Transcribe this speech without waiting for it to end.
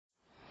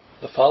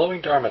The following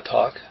Dharma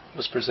talk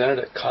was presented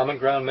at Common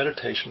Ground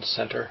Meditation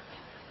Center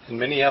in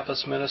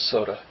Minneapolis,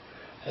 Minnesota,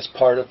 as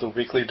part of the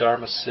weekly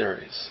Dharma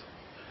series.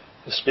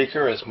 The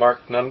speaker is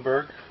Mark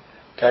Nunberg,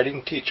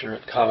 guiding teacher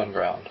at Common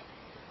Ground.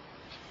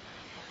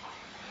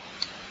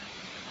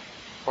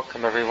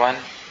 Welcome everyone.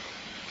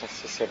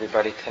 Nice to see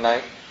everybody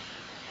tonight.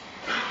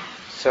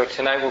 So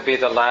tonight will be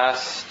the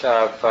last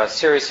of a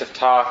series of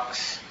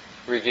talks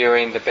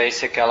reviewing the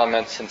basic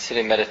elements in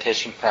sitting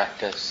meditation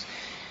practice.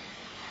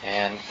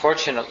 And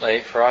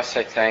fortunately for us,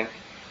 I think,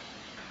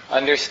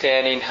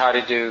 understanding how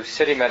to do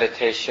sitting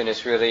meditation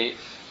is really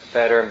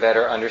better and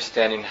better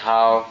understanding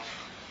how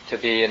to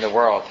be in the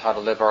world, how to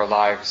live our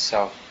lives.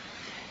 So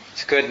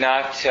it's good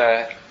not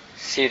to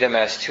see them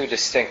as two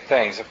distinct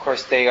things. Of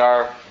course, they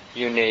are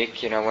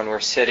unique. When we're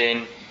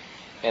sitting,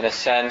 in a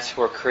sense,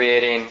 we're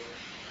creating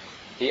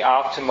the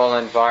optimal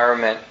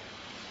environment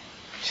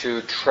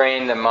to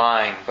train the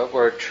mind, but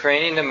we're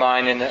training the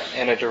mind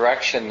in a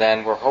direction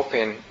then we're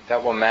hoping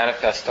that will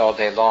manifest all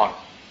day long.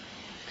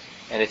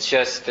 And it's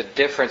just the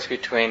difference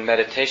between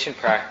meditation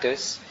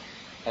practice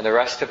and the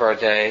rest of our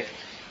day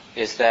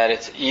is that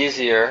it's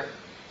easier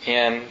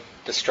in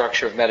the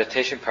structure of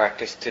meditation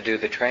practice to do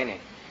the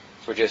training.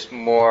 We're just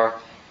more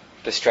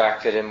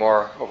distracted and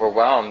more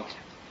overwhelmed,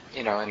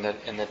 in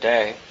the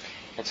day.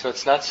 And so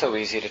it's not so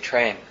easy to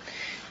train.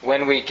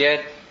 When we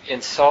get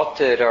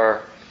insulted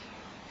or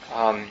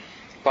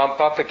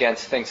bump up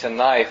against things in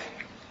life,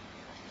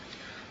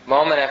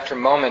 moment after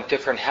moment,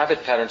 different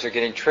habit patterns are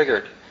getting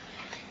triggered.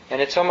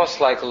 And it's almost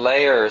like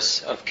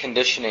layers of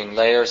conditioning,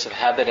 layers of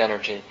habit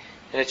energy.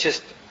 And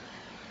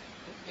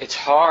it's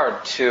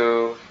hard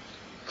to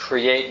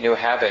create new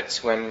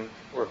habits when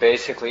we're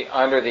basically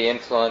under the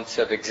influence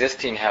of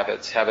existing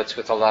habits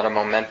with a lot of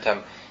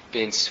momentum,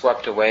 being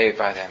swept away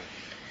by them.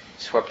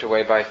 Swept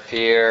away by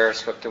fear,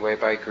 swept away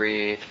by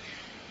greed,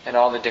 and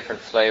all the different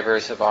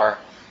flavors of our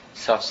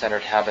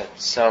self-centered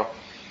habits. So,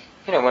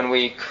 when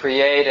we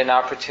create an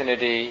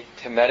opportunity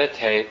to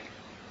meditate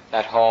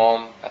at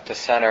home, at the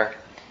center,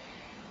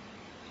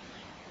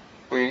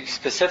 we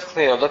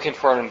specifically are looking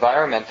for an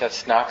environment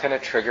that's not going to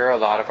trigger a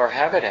lot of our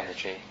habit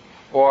energy.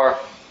 Or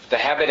the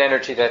habit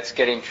energy that's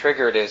getting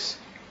triggered is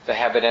the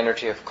habit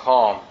energy of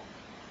calm,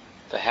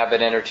 the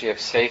habit energy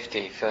of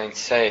safety, feeling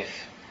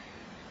safe,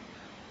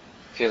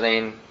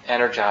 feeling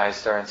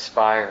energized or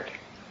inspired.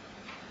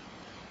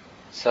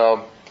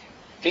 So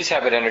these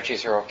habit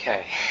energies are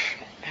okay.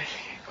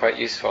 Quite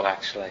useful,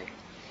 actually.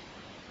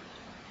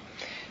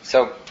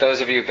 So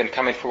those of you who've been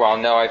coming for a while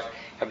know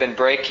I've been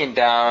breaking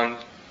down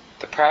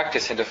the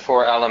practice into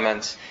 4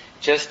 elements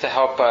just to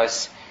help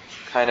us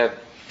kind of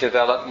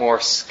develop more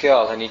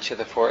skill in each of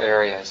the 4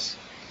 areas.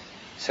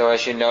 So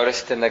as you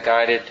noticed in the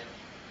guided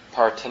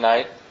part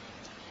tonight,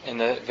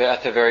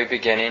 at the very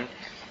beginning,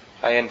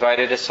 I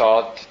invited us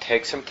all to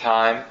take some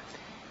time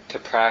to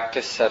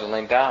practice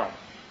settling down.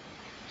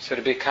 So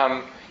to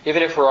become,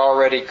 even if we're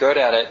already good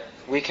at it,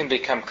 we can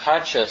become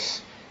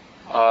conscious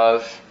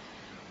of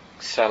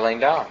settling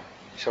down.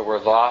 So we're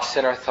lost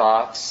in our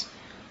thoughts,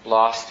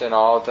 lost in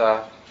all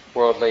the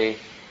worldly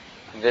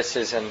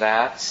thises and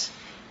that's,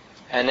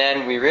 and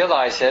then we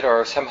realize it,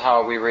 or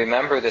somehow we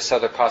remember this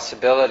other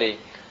possibility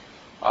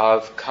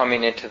of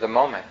coming into the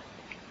moment,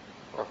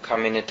 or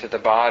coming into the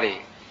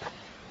body.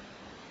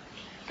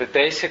 But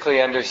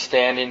basically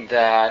understanding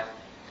that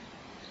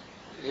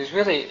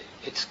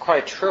it's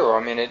quite true.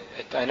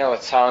 I know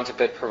it sounds a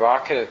bit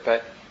provocative,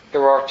 but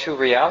there are 2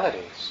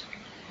 realities.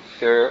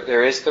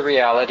 There is the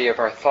reality of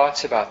our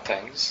thoughts about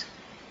things,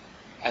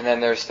 and then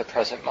there's the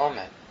present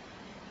moment.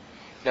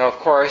 Now, of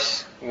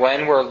course,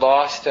 when we're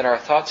lost in our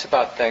thoughts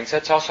about things,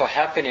 that's also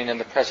happening in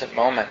the present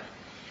moment.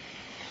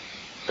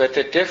 But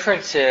the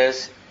difference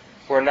is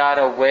we're not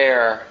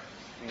aware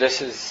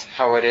this is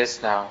how it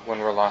is now when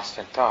we're lost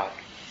in thought.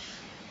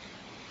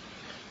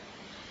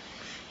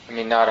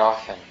 Not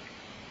often.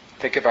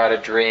 Think about a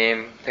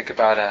dream, think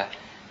about a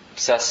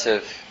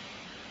obsessive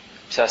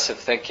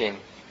thinking.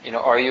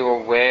 Are you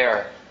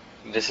aware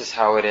this is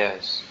how it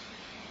is?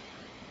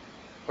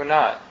 We're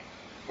not.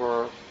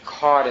 We're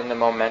caught in the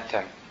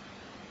momentum.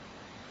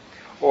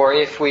 Or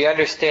if we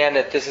understand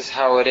that this is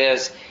how it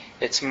is,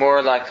 it's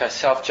more like a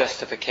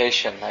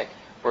self-justification, like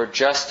we're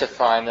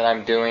justifying that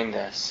I'm doing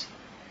this,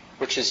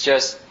 which is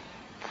just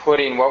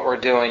putting what we're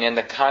doing in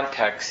the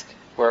context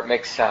where it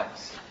makes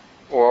sense.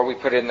 Or we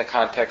put it in the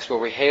context where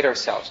we hate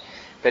ourselves.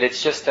 But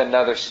it's just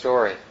another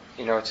story.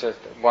 It's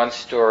one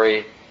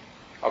story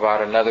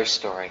about another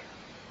story.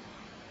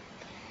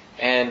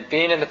 And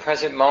being in the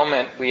present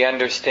moment, we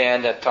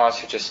understand that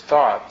thoughts are just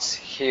thoughts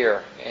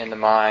here in the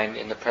mind,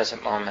 in the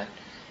present moment.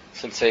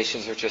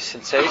 Sensations are just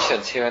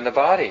sensations here in the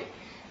body,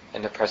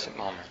 in the present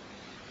moment.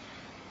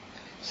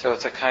 So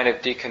it's a kind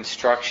of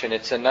deconstruction.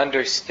 It's an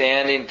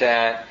understanding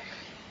that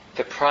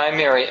the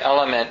primary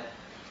element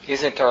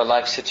isn't our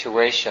life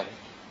situation,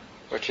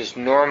 which is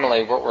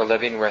normally what we're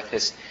living with.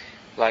 Is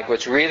like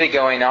what's really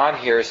going on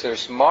here is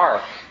there's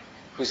Mark,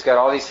 who's got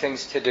all these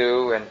things to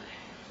do, and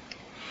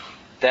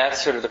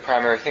that's sort of the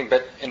primary thing.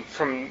 But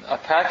from a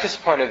practice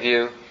point of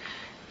view,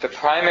 the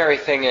primary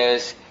thing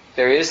is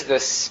there is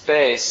this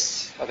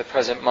space of the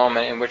present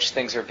moment in which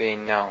things are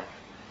being known.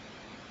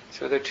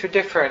 So there are two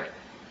different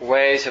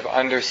ways of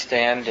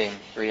understanding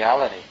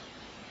reality.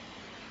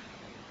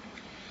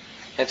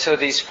 And so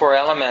these four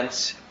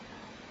elements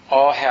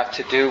all have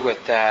to do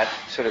with that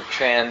sort of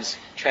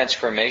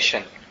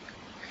transformation,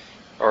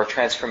 or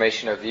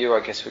transformation of view, I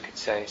guess we could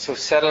say. So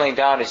settling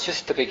down is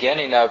just the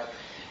beginning of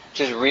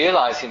just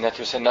realizing that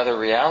there's another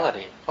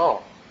reality.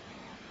 Oh,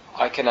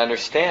 I can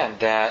understand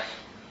that.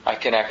 I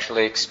can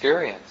actually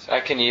experience. I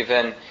can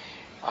even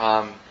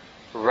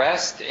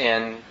rest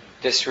in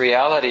this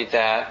reality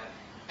that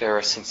there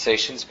are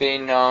sensations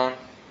being known,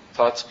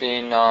 thoughts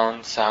being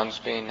known, sounds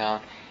being known.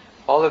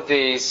 All of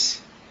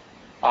these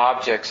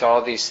objects,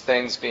 all these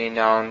things being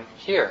known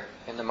here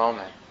in the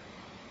moment.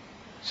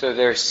 So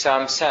there's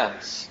some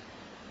sense.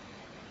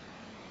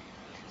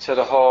 So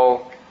the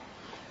whole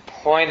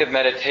point of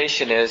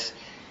meditation is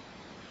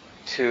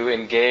to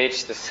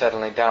engage the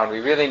settling down. We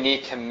really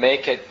need to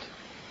make it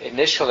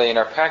initially in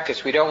our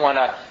practice. We don't want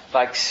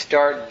to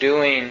start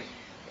doing,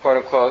 quote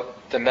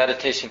unquote, the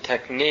meditation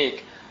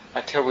technique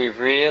until we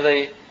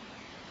really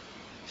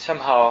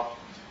somehow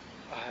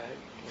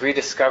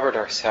rediscovered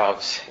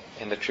ourselves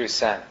in the true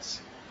sense.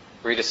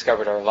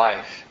 Rediscovered our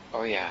life.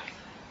 Oh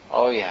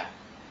yeah,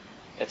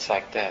 it's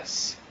like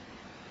this.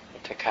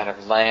 To kind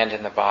of land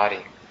in the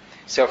body.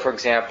 So for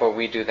example,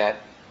 we do that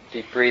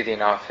deep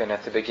breathing often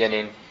at the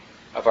beginning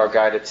of our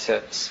guided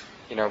sits,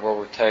 where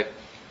we take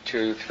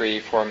 2, 3,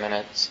 4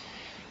 minutes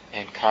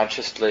and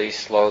consciously,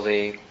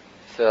 slowly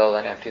fill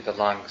and empty the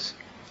lungs.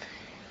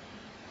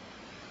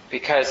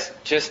 Because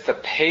just the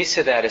pace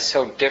of that is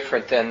so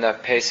different than the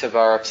pace of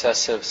our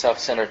obsessive,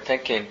 self-centered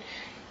thinking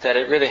that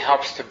it really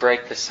helps to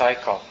break the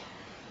cycle.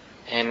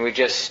 And we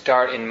just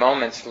start in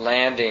moments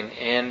landing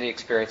in the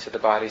experience of the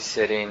body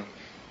sitting,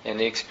 in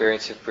the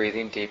experience of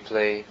breathing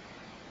deeply,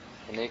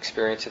 in the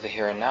experience of the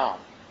here and now.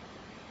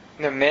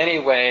 And there are many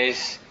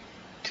ways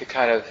to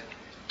kind of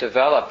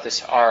develop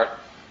this art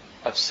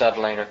of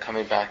settling or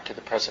coming back to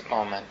the present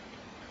moment.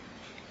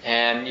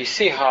 And you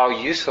see how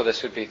useful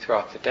this would be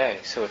throughout the day.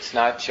 So it's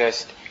not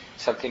just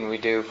something we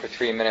do for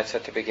 3 minutes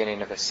at the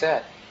beginning of a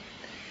set,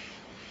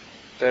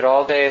 but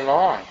all day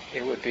long.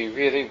 It would be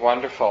really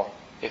wonderful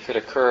if it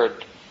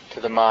occurred to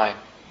the mind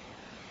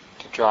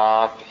to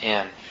drop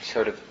in,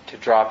 sort of to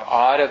drop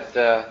out of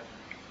the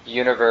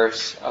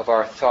universe of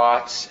our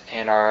thoughts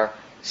and our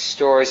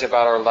stories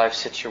about our life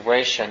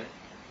situation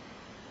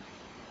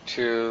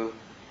to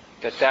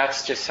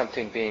that's just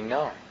something being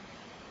known.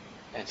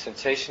 And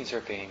sensations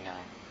are being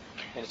known.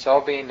 And it's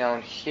all being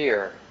known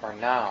here or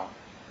now.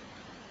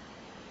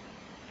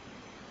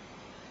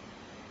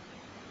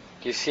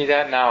 Do you see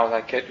that now?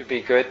 Like it would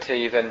be good to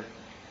even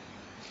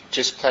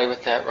just play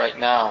with that right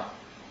now.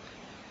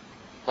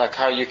 Like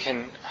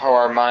how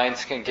our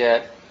minds can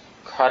get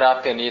caught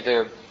up in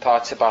either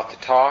thoughts about the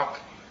talk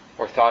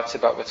or thoughts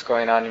about what's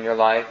going on in your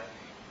life.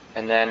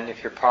 And then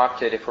if we're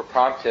prompted,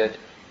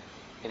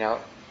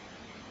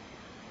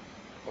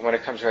 when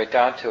it comes right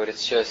down to it,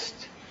 it's just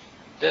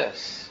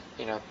this,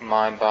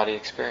 mind-body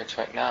experience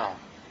right now.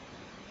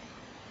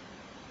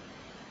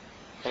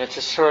 And it's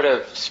a sort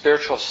of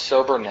spiritual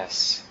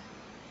soberness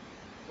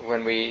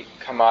when we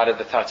come out of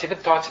the thoughts, even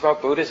thoughts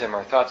about Buddhism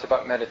or thoughts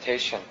about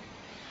meditation,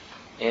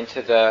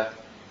 into the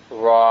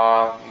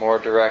raw, more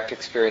direct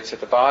experience of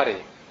the body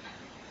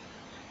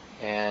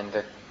and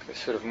the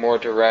sort of more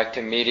direct,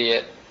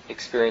 immediate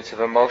experience of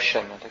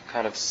emotion, the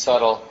kind of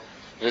subtle,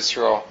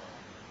 visceral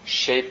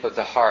shape of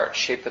the heart,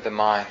 shape of the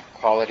mind,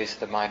 qualities of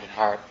the mind and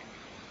heart.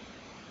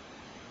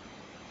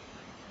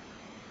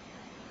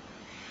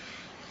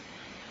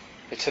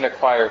 It's an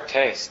acquired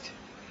taste.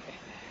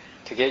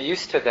 To get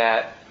used to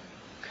that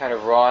kind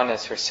of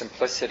rawness or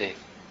simplicity,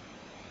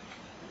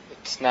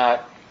 it's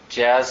not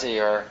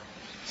jazzy or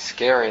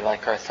scary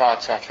like our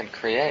thoughts often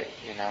create.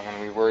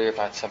 When we worry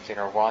about something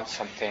or want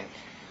something,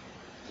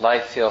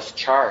 life feels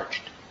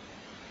charged.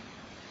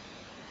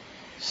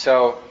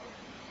 So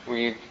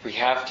we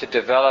have to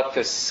develop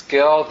this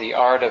skill, the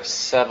art of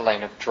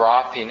settling, of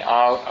dropping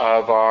out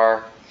of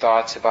our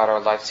thoughts about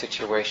our life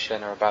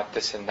situation or about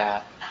this and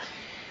that.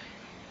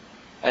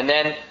 And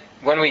then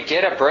when we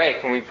get a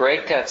break, when we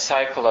break that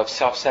cycle of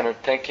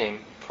self-centered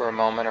thinking for a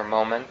moment or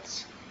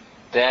moments,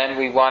 then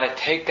we want to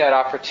take that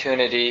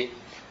opportunity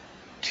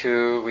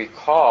to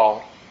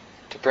recall,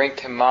 to bring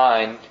to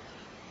mind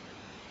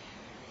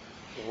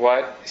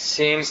what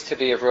seems to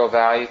be of real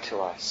value to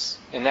us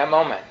in that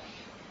moment.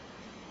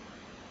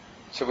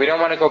 So we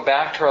don't want to go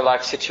back to our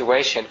life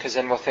situation, because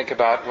then we'll think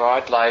about, well,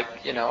 I'd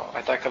like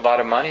a lot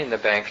of money in the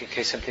bank in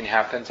case something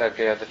happens. I'd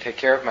be able to take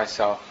care of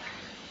myself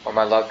or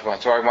my loved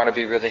ones, or I want to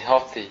be really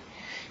healthy.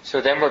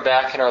 So then we're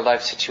back in our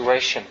life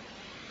situation.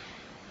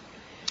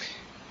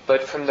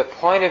 But from the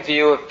point of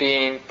view of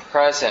being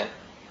present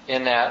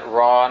in that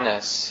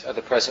rawness of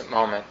the present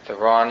moment, the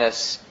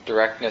rawness,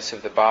 directness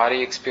of the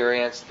body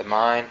experience, the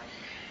mind,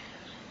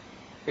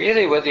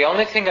 really the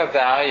only thing of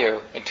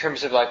value in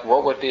terms of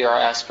what would be our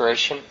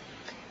aspiration,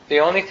 the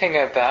only thing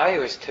of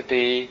value is to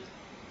be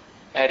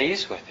at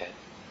ease with it.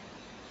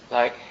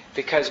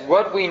 Because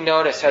what we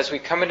notice as we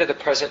come into the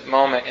present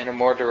moment in a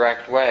more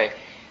direct way,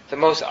 the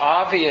most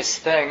obvious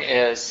thing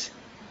is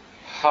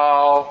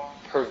how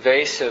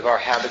pervasive our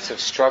habits of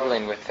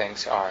struggling with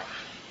things are.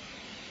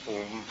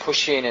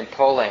 Pushing and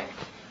pulling,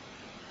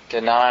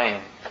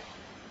 denying,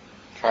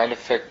 trying to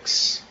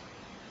fix.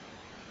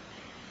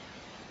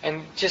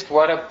 And just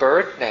what a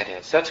burden that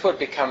is. That's what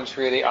becomes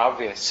really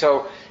obvious.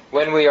 So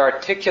when we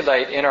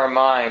articulate in our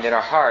mind, in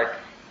our heart,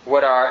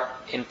 what our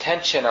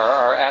intention or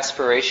our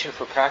aspiration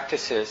for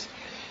practice is,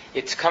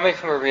 it's coming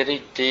from a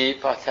really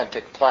deep,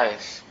 authentic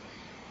place.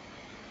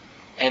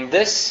 And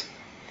this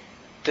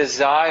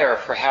desire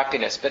for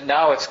happiness, but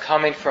now it's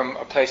coming from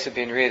a place of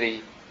being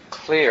really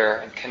clear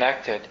and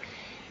connected,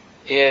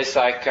 is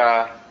like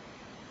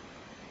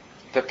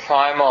the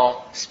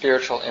primal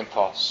spiritual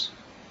impulse.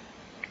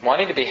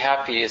 Wanting to be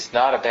happy is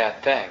not a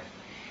bad thing.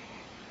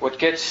 What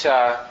gets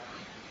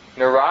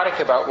neurotic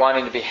about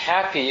wanting to be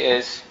happy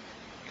is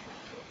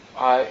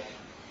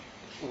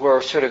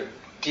we're sort of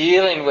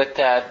dealing with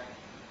that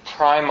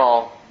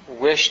primal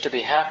wish to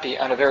be happy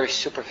on a very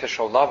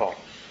superficial level.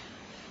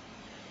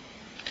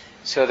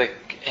 So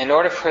in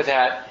order for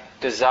that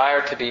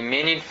desire to be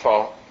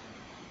meaningful,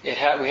 we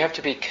have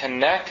to be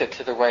connected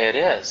to the way it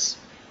is.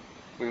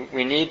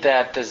 We need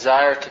that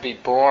desire to be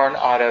born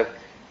out of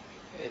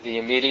the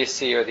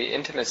immediacy or the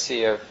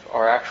intimacy of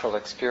our actual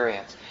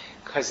experience.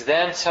 Because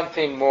then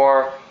something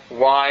more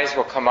wise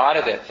will come out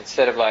of it,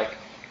 instead of like,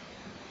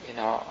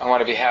 I want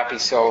to be happy,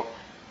 so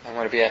I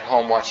want to be at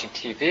home watching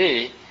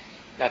TV.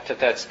 Not that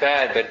that's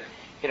bad, but,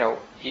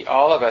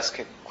 all of us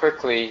can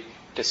quickly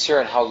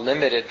discern how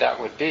limited that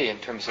would be in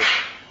terms of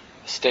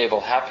stable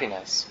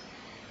happiness.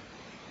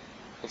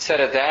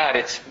 Instead of that,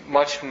 it's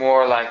much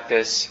more like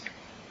this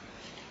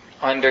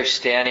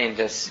understanding,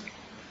 this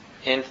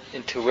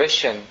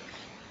intuition,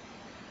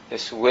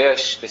 this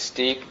wish, this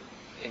deep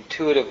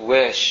intuitive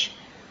wish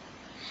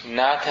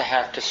not to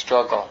have to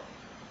struggle,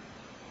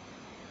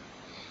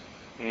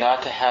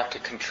 not to have to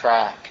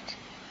contract.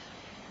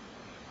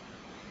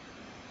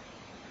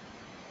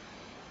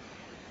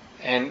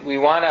 And we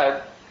want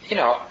to,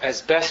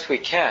 as best we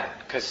can,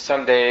 because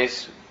some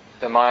days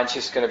the mind's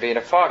just going to be in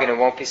a fog and it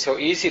won't be so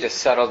easy to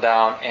settle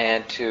down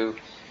and to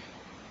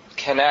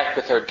connect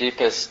with our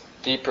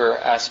deeper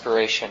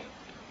aspiration.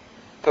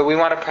 But we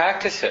want to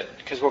practice it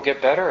because we'll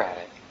get better at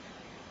it.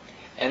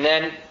 And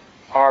then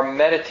our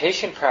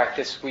meditation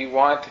practice, we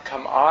want to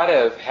come out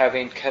of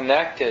having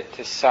connected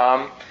to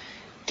some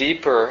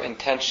deeper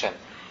intention.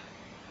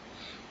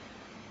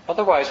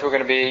 Otherwise, we're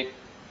going to be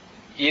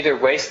either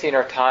wasting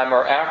our time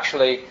or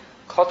actually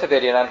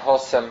cultivating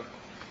unwholesome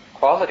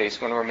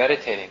qualities when we're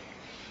meditating.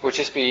 We'll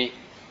just be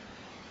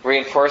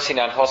reinforcing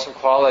unwholesome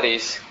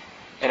qualities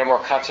in a more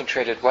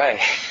concentrated way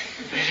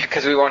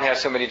because we won't have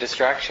so many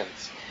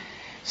distractions.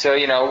 So,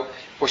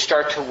 we'll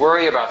start to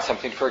worry about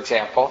something, for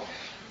example,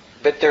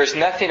 but there's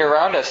nothing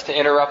around us to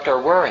interrupt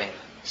our worrying.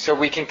 So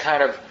we can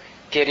kind of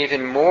get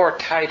even more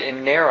tight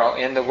and narrow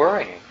in the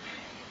worrying.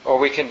 Or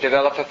we can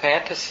develop a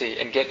fantasy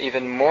and get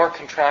even more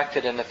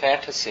contracted in the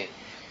fantasy.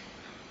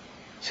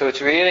 So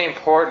it's really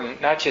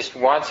important, not just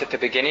once at the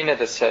beginning of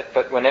the sit,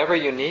 but whenever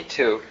you need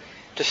to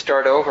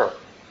start over.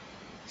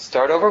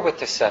 Start over with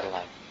the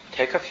settling.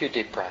 Take a few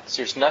deep breaths.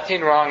 There's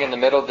nothing wrong in the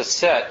middle of the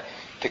sit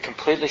to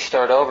completely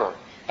start over.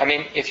 I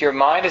mean, if your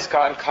mind has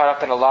gotten caught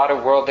up in a lot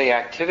of worldly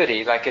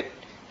activity, like it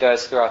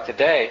does throughout the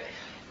day,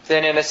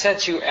 then in a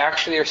sense you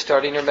actually are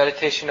starting your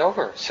meditation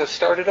over. So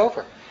start it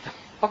over.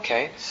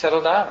 Okay,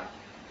 settle down,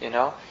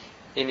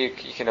 And you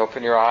can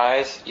open your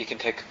eyes, you can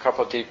take a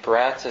couple deep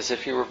breaths as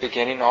if you were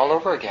beginning all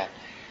over again.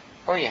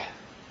 Oh yeah,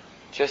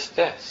 just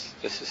this.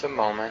 This is a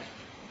moment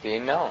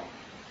being known.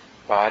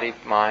 Body,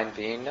 mind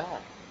being known.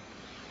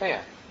 Oh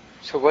yeah.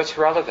 So what's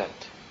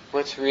relevant?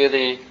 What's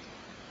really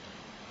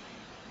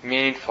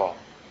meaningful?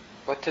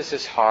 What does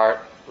this heart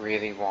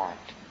really want?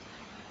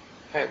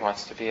 It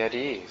wants to be at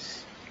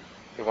ease.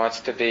 It wants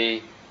to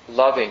be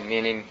loving,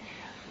 meaning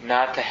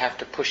not to have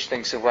to push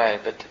things away,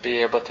 but to be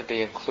able to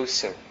be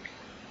inclusive.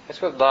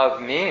 That's what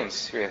love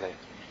means, really.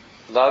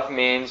 Love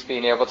means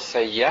being able to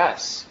say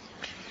yes.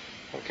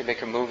 We could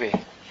make a movie.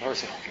 What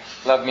was it?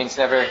 Love means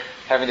never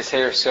having to say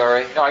you're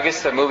sorry. No, I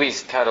guess the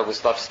movie's title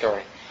was Love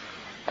Story.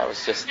 That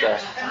was just a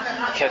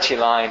catchy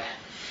line.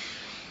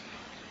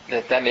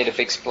 That made a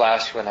big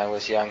splash when I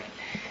was young.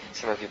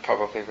 Some of you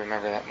probably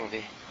remember that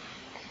movie.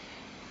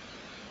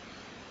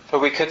 But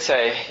we could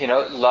say,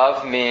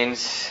 love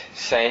means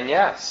saying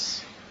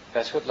yes.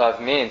 That's what love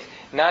means.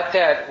 Not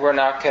that we're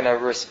not going to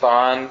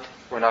respond,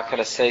 we're not going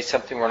to say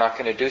something, we're not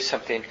going to do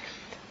something.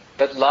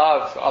 But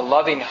love, a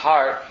loving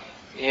heart,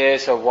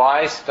 is the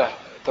wise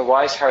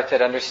heart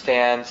that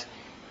understands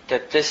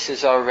that this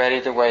is already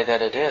the way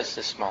that it is,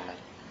 this moment.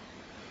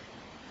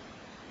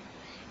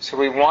 So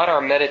we want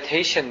our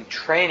meditation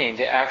training,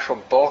 the actual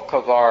bulk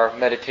of our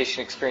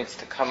meditation experience,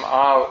 to come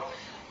out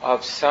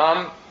of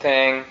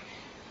something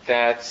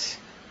that's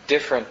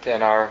different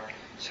than our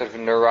sort of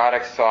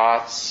neurotic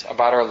thoughts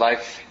about our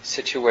life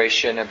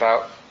situation,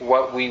 about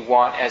what we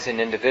want as an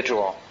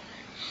individual.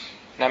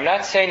 And I'm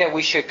not saying that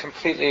we should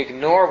completely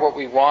ignore what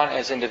we want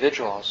as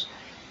individuals,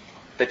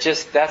 but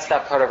just that's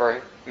not part of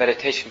our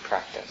meditation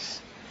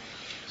practice.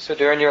 So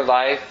during your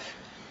life,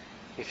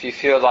 if you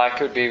feel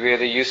like it would be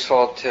really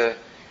useful to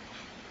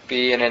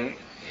be in an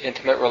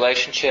intimate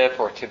relationship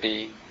or to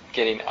be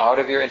getting out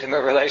of your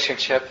intimate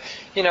relationship,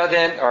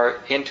 then, or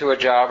into a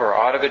job or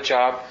out of a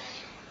job,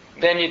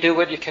 then you do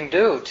what you can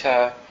do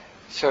to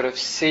sort of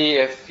see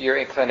if your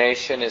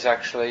inclination is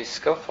actually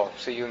skillful.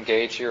 So you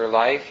engage your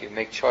life, you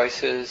make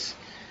choices.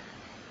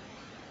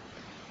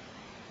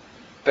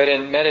 But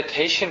in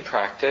meditation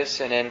practice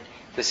and in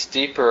this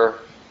deeper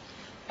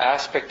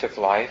aspect of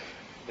life,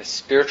 the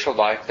spiritual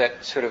life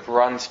that sort of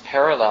runs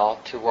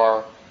parallel to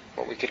our,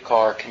 what we could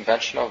call our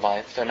conventional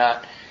life,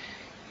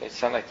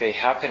 it's not like they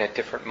happen at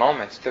different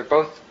moments. They're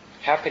both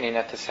happening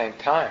at the same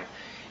time.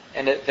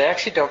 And they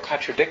actually don't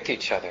contradict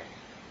each other.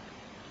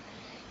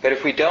 But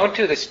if we don't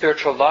do the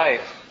spiritual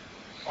life,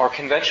 our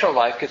conventional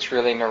life gets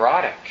really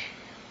neurotic.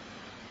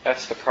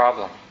 That's the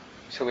problem.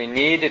 So we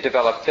need to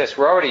develop this.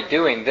 We're already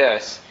doing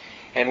this,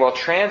 and we'll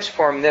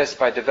transform this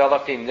by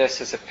developing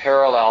this as a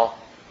parallel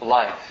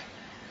life.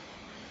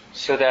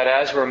 So that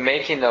as we're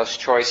making those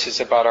choices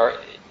about our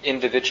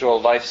individual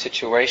life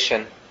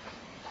situation,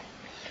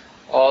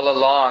 all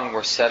along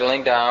we're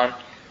settling down,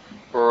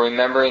 we're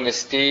remembering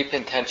this deep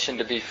intention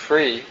to be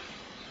free,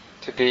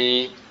 to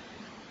be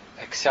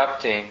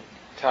accepting,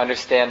 to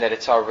understand that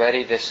it's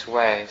already this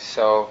way.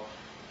 So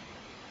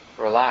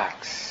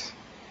relax.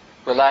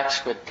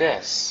 Relax with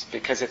this,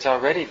 because it's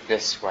already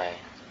this way.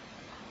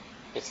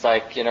 It's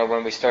like,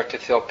 when we start to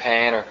feel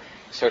pain or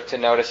start to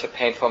notice a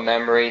painful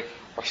memory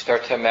or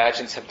start to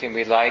imagine something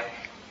we like,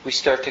 we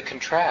start to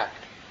contract.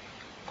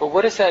 But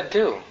what does that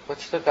do?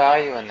 What's the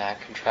value in that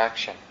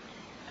contraction?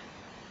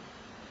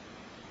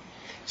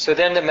 So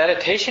then the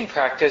meditation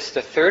practice,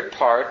 the third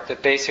part, the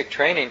basic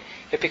training,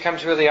 it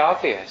becomes really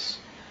obvious.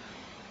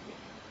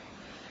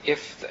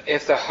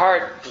 If the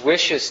heart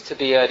wishes to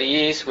be at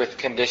ease with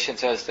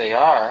conditions as they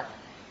are,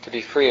 to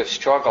be free of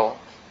struggle,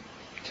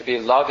 to be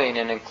loving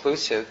and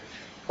inclusive,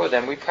 well,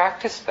 then we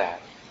practice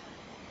that.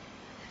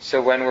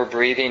 So when we're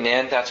breathing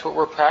in, that's what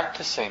we're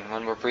practicing.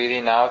 When we're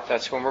breathing out,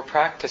 that's when we're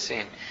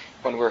practicing.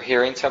 When we're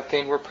hearing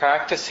something, we're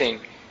practicing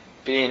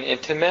being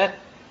intimate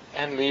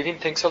and leaving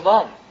things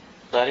alone,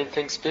 letting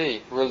things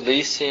be,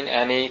 releasing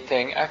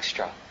anything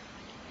extra.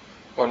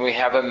 When we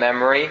have a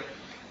memory,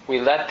 we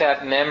let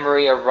that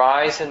memory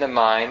arise in the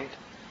mind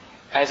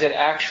as it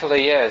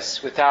actually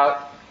is,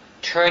 without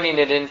turning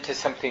it into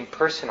something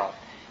personal.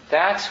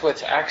 That's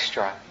what's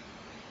extra,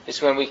 is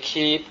when we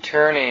keep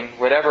turning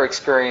whatever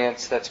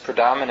experience that's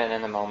predominant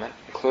in the moment,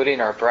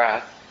 including our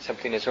breath,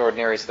 something as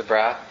ordinary as the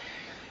breath,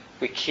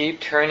 we keep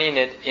turning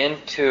it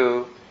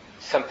into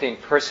something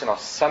personal,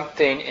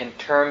 something in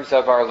terms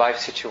of our life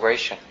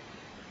situation.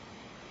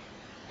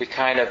 We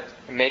kind of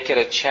make it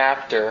a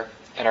chapter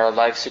in our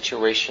life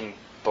situation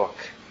book,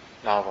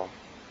 novel.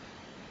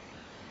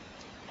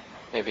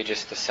 Maybe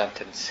just a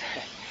sentence,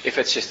 if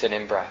it's just an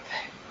in-breath.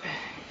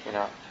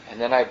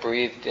 And then I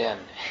breathed in.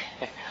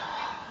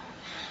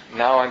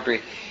 Now I'm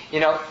breathing.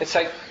 It's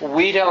like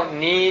we don't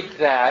need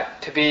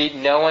that to be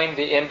knowing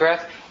the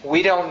in-breath.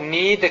 We don't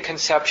need the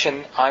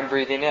conception, I'm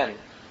breathing in.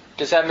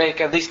 Does that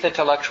make at least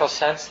intellectual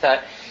sense?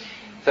 That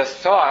the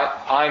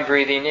thought, I'm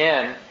breathing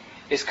in,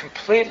 is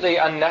completely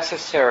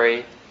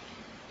unnecessary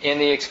in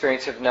the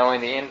experience of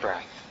knowing the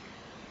in-breath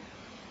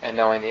and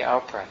knowing the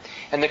out-breath.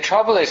 And the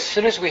trouble is, as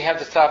soon as we have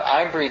the thought,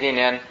 I'm breathing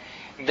in,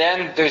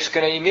 then there's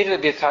going to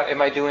immediately be a thought,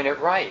 am I doing it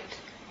right?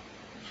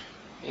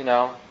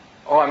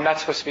 Oh, I'm not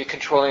supposed to be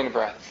controlling the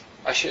breath.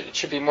 It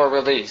should be more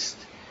released.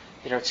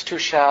 It's too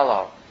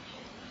shallow.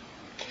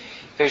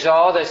 There's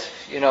all this,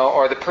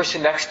 or the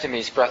person next to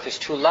me's breath is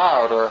too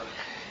loud, or,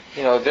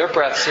 their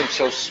breath seems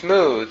so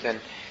smooth.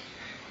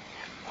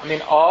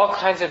 And all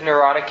kinds of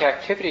neurotic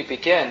activity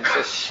begins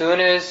as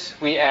soon as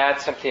we add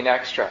something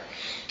extra.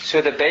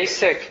 So the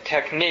basic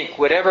technique,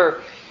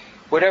 whatever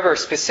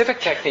specific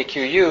technique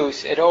you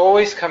use, it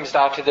always comes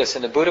down to this.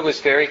 And the Buddha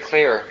was very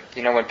clear,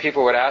 when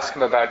people would ask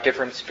him about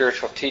different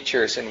spiritual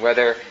teachers and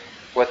whether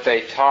what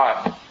they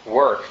taught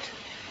worked,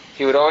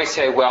 he would always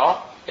say,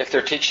 well, if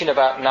they're teaching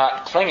about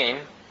not clinging,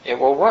 it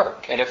will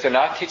work. And if they're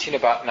not teaching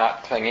about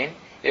not clinging,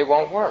 it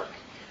won't work.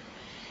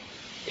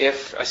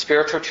 If a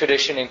spiritual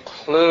tradition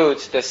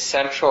includes this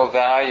central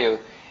value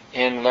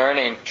in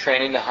learning,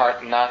 training the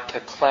heart not to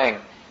cling,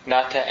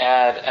 not to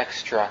add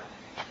extra,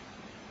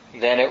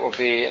 then it will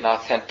be an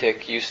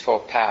authentic, useful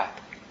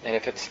path. And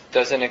if it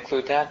doesn't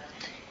include that,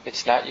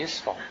 it's not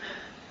useful,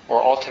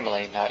 or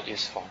ultimately not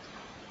useful.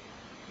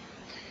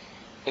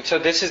 And so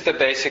this is the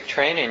basic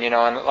training, and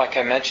like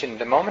I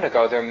mentioned a moment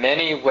ago, there are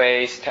many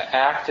ways to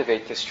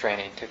activate this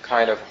training, to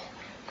kind of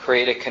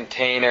create a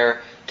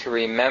container, to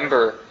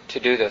remember to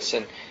do this.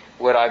 And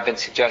what I've been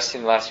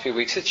suggesting the last few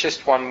weeks, it's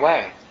just one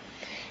way.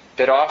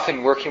 But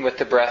often working with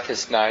the breath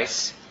is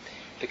nice,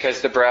 because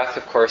the breath,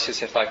 of course,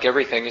 is like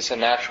everything, is a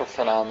natural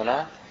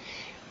phenomena.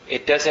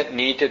 It doesn't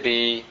need to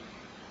be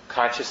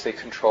consciously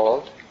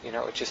controlled.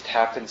 It just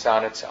happens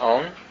on its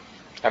own.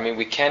 I mean,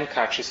 we can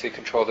consciously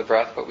control the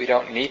breath, but we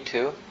don't need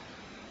to.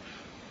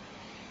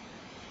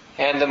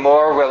 And the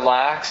more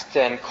relaxed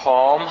and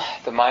calm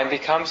the mind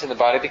becomes and the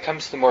body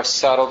becomes, the more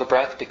subtle the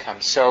breath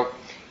becomes. So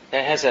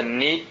that has a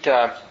neat,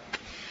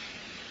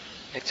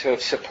 it sort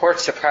of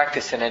supports the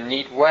practice in a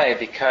neat way,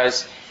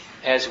 because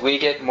as we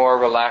get more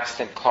relaxed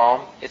and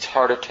calm, it's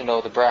harder to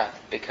know the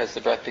breath because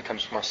the breath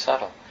becomes more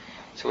subtle.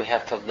 So we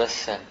have to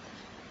listen.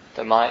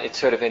 The mind, it's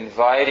sort of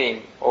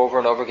inviting, over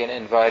and over again,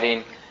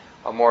 inviting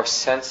a more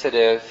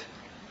sensitive,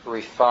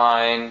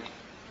 refined,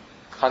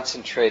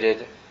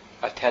 concentrated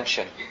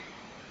attention,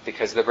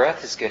 because the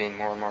breath is getting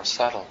more and more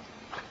subtle.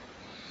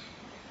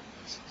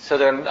 So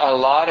there are a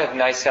lot of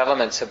nice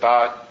elements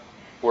about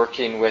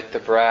working with the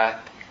breath.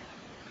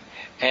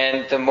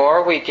 And the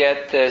more we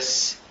get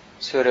this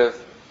sort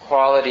of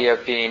quality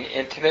of being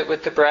intimate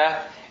with the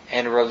breath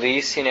and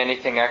releasing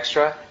anything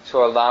extra,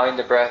 so allowing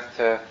the breath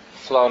to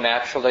flow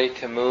naturally,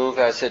 to move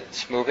as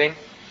it's moving,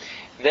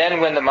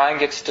 then when the mind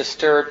gets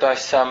disturbed by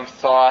some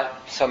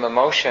thought, some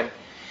emotion,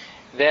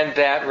 then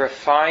that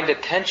refined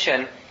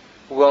attention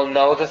will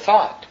know the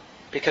thought.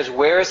 Because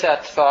where is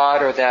that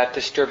thought or that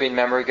disturbing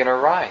memory going to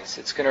arise?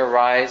 It's going to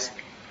arise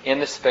in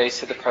the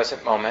space of the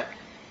present moment,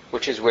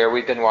 which is where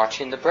we've been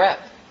watching the breath,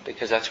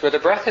 because that's where the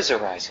breath is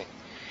arising.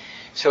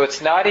 So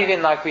it's not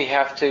even like we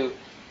have to,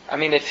 I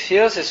mean, it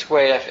feels this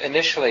way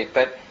initially,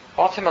 but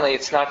ultimately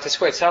it's not this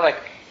way. It's not like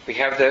we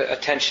have the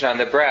attention on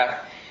the breath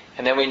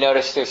and then we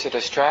notice there's a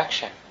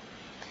distraction.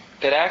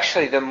 But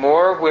actually, the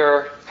more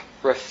we're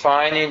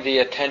refining the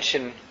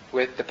attention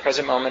with the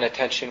present moment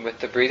attention with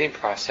the breathing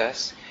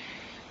process,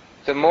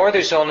 the more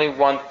there's only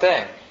one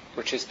thing,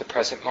 which is the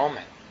present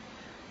moment.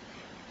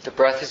 The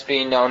breath is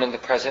being known in the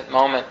present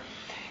moment.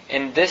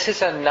 And this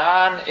is a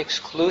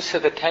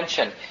non-exclusive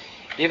attention.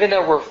 Even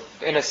though we're,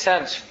 in a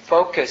sense,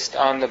 focused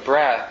on the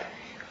breath,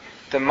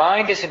 the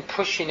mind isn't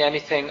pushing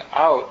anything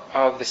out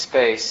of the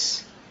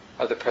space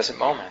of the present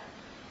moment.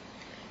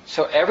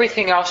 So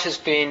everything else is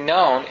being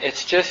known.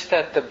 It's just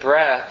that the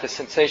breath, the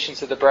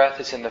sensations of the breath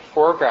is in the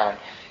foreground,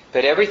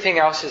 but everything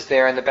else is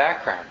there in the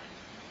background.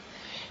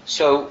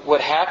 So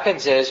what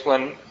happens is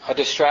when a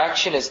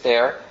distraction is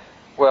there,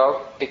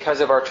 well, because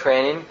of our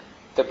training,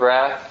 the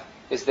breath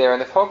is there in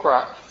the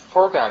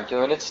foreground,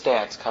 doing its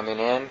dance, coming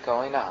in,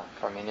 going out,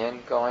 coming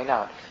in, going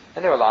out.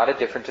 And there are a lot of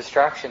different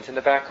distractions in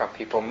the background.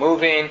 People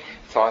moving,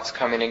 thoughts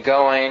coming and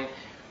going,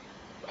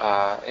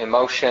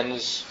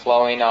 emotions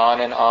flowing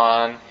on and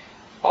on,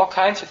 all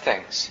kinds of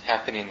things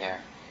happening there.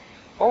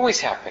 Always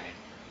happening.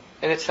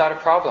 And it's not a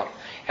problem.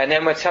 And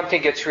then when something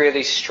gets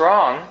really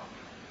strong,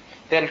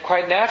 then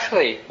quite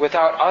naturally,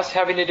 without us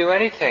having to do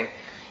anything,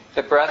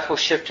 the breath will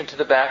shift into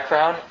the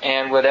background,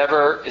 and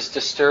whatever is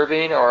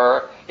disturbing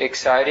or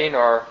exciting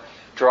or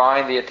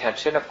drawing the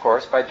attention, of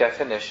course, by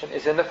definition,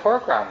 is in the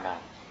foreground now.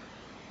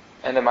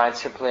 And the mind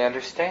simply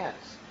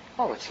understands.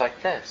 Oh, it's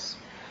like this.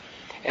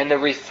 And the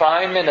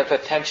refinement of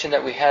attention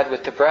that we had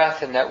with the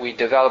breath and that we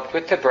developed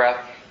with the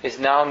breath is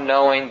now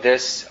knowing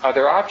this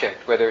other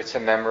object, whether it's a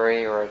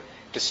memory or a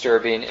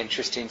disturbing,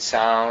 interesting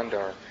sound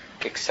or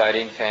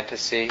exciting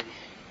fantasy.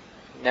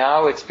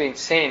 Now it's being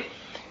seen,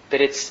 but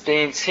it's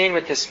being seen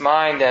with this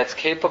mind that's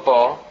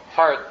capable,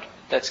 heart,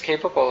 that's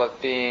capable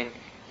of being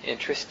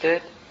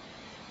interested,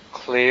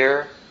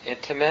 clear,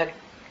 intimate,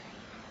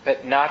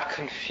 but not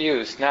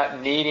confused,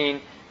 not needing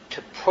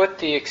to put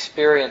the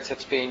experience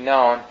that's being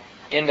known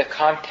in the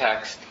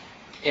context,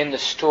 in the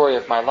story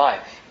of my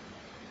life,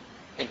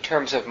 in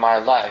terms of my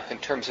life, in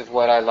terms of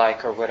what I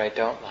like or what I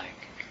don't like.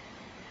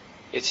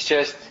 It's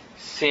just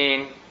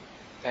seen,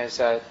 as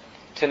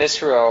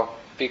Thanissaro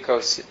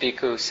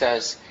Bhikkhu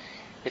says,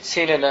 it's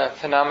seen in a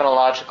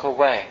phenomenological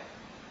way,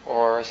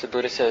 or as the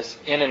Buddha says,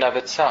 in and of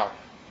itself.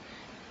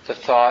 The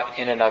thought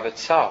in and of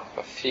itself,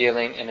 a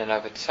feeling in and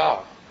of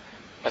itself,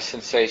 a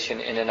sensation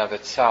in and of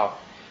itself,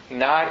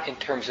 not in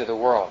terms of the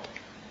world.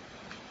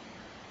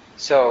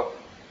 So,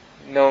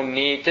 no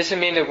need, doesn't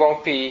mean there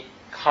won't be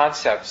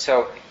concepts.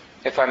 So,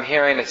 if I'm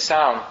hearing a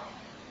sound,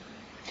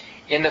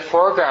 in the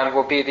foreground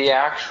will be the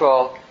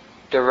actual,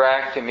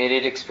 direct,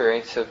 immediate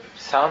experience of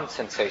sound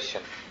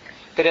sensation.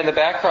 But in the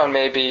background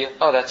may be,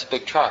 oh, that's a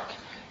big truck.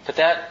 But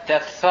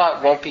that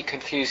thought won't be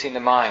confusing the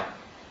mind.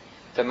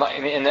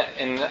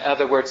 In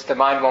other words, the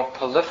mind won't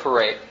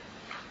proliferate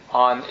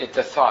on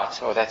the thoughts.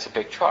 Oh, that's a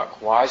big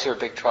truck. Why is there a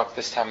big truck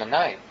this time of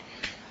night?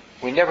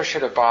 We never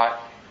should have bought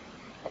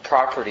a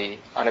property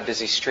on a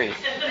busy street.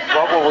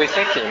 What were we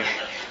thinking?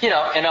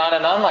 And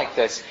on like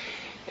this.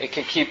 It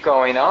can keep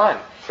going on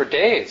for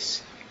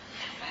days.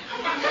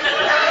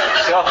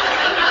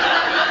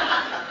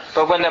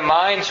 But when the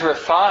mind's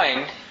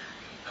refined,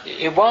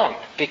 it won't,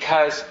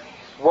 because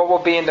what will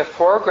be in the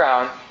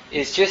foreground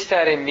is just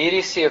that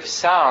immediacy of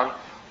sound,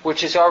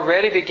 which is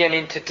already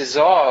beginning to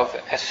dissolve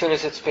as soon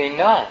as it's being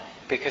known,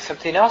 because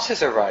something else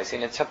is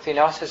arising and something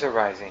else is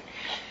arising.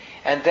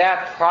 And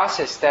that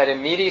process, that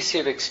immediacy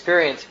of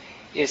experience,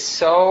 is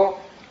so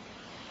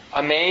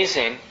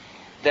amazing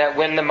that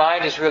when the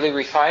mind is really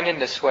refined in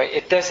this way,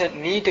 it doesn't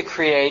need to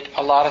create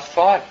a lot of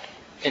thought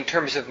in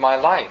terms of my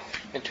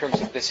life, in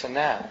terms of this and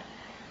that.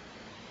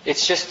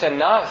 it's just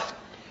enough.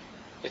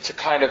 It's a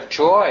kind of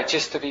joy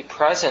just to be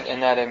present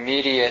in that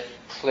immediate,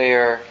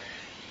 clear,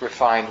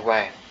 refined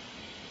way.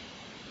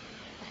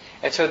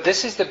 And so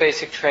this is the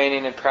basic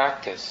training and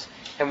practice.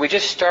 And we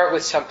just start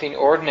with something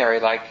ordinary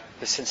like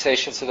the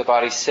sensations of the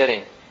body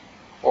sitting.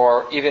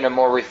 Or even a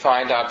more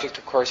refined object,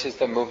 of course, is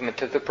the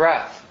movement of the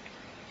breath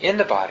in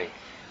the body.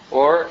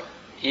 Or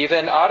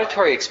even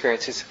auditory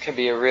experiences can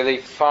be a really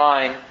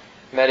fine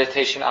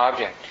meditation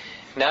object.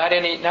 Not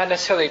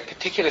necessarily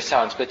particular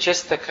sounds, but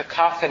just the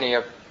cacophony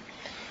of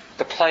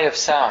the play of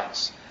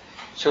sounds.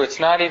 So it's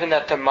not even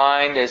that the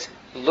mind is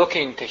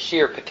looking to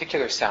hear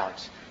particular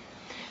sounds.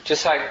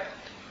 Just like,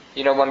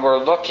 when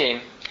we're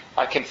looking,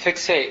 I can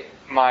fixate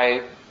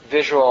my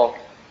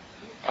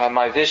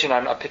vision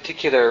on a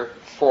particular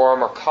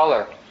form or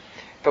color.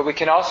 But we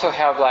can also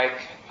have like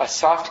a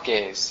soft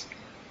gaze,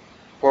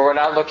 where we're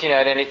not looking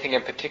at anything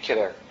in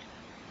particular.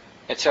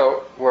 And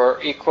so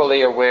we're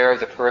equally aware of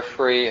the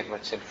periphery and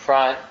what's in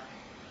front,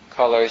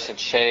 colors and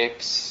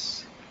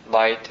shapes,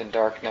 light and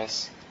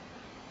darkness.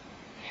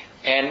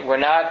 And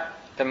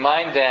the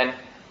mind then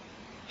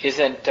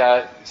isn't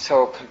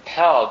so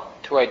compelled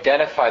to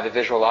identify the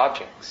visual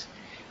objects.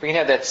 We can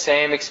have that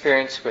same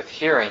experience with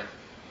hearing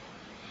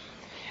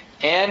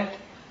and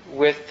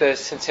with the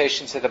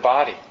sensations of the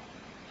body.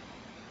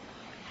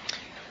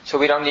 So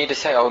we don't need to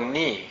say,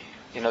 knee,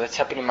 that's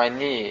happening in my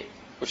knee,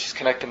 which is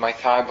connected to my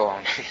thigh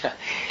bone.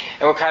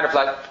 And we're kind of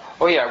like,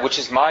 which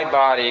is my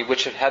body,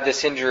 which had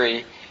this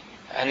injury,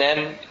 and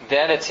then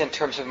it's in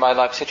terms of my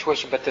life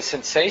situation. But the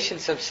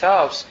sensations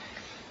themselves,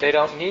 they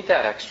don't need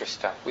that extra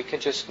stuff. We can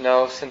just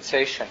know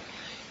sensation,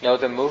 know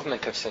the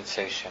movement of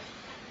sensation,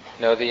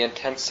 know the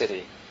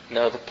intensity,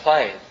 know the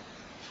play,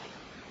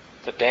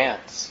 the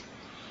dance.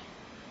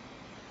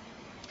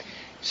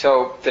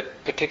 So the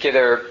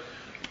particular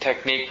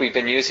technique we've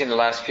been using the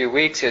last few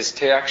weeks is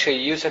to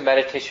actually use a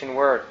meditation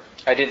word.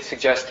 I didn't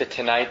suggest it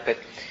tonight, but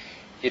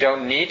you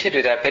don't need to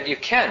do that, but you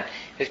can.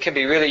 It can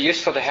be really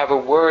useful to have a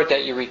word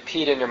that you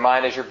repeat in your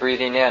mind as you're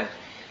breathing in.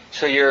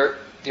 So you're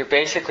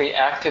basically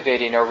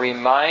activating or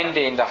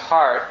reminding the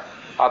heart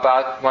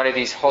about one of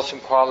these wholesome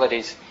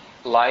qualities,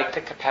 like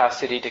the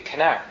capacity to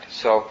connect.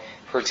 So,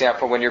 for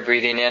example, when you're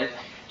breathing in,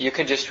 you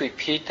can just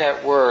repeat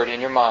that word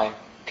in your mind,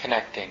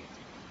 connecting,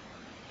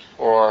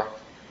 or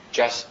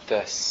just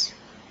this,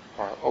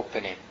 or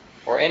opening,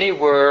 or any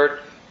word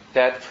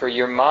that for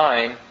your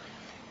mind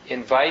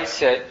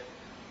invites it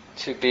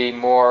to be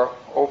more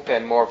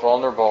open, more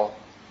vulnerable,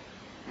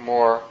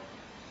 more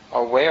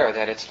aware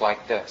that it's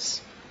like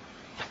this.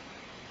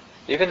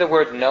 Even the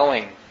word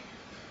knowing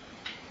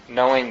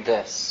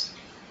this,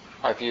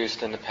 I've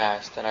used in the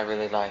past and I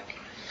really like.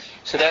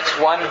 So that's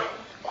one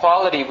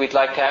quality we'd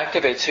like to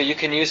activate. So you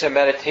can use a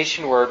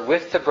meditation word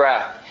with the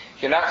breath.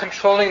 You're not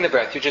controlling the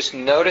breath, you're just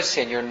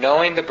noticing, you're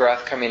knowing the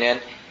breath coming in,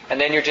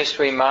 and then you're just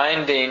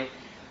reminding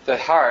the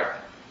heart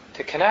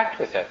to connect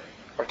with it,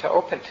 or to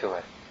open to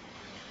it,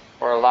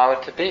 or allow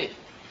it to be.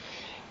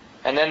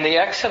 And then the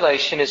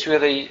exhalation is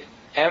really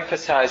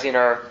emphasizing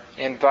or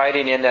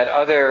inviting in that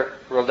other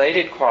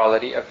related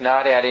quality of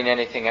not adding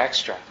anything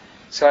extra.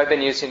 So I've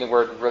been using the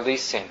word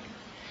releasing.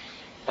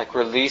 Like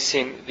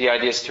releasing, the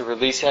idea is to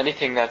release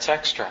anything that's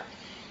extra.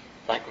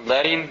 Like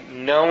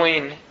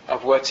knowing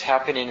of what's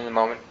happening in the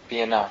moment be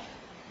enough.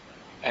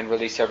 And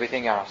release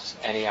everything else.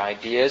 Any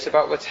ideas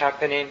about what's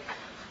happening,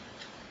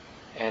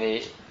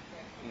 any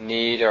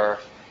need or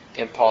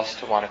impulse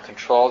to want to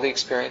control the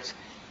experience,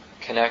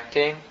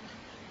 connecting,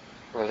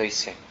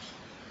 releasing.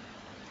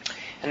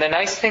 And the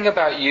nice thing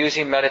about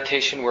using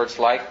meditation words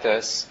like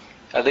this,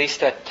 at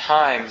least at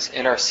times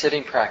in our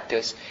sitting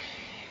practice,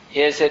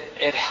 is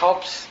it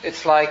helps.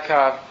 It's like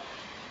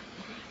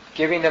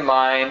giving the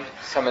mind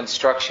some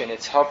instruction.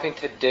 It's helping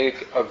to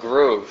dig a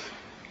groove,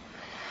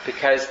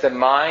 because the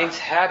mind's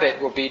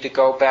habit will be to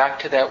go back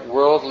to that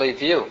worldly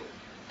view,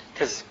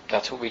 because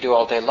that's what we do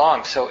all day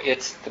long. So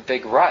it's the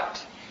big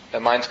rut. The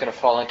mind's going to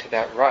fall into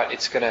that rut.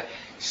 It's going to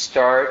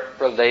start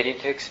relating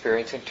to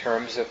experience in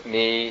terms of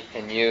me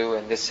and you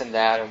and this and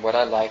that and what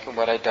I like and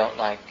what I don't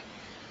like.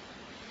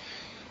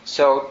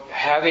 So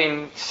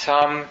having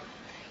some,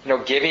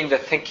 giving the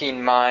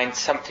thinking mind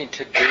something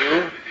to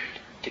do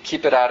to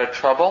keep it out of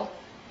trouble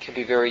can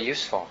be very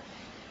useful.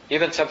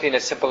 Even something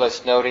as simple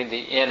as noting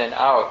the in and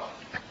out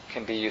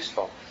can be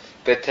useful.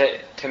 But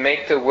to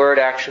make the word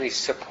actually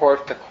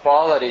support the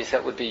qualities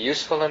that would be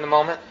useful in the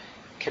moment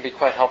can be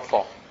quite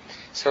helpful.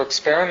 So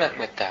experiment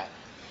with that.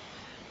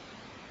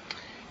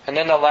 And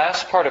then the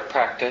last part of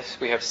practice,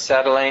 we have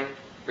settling,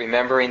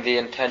 remembering the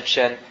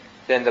intention.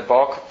 Then the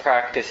bulk of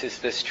practice is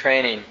this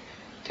training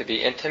to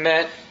be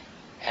intimate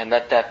and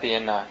let that be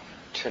enough.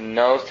 To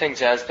know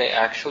things as they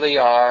actually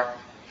are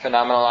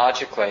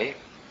phenomenologically,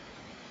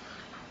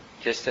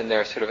 just in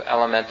their sort of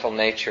elemental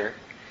nature,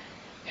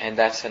 and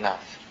that's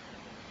enough.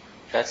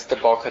 That's the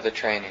bulk of the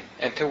training.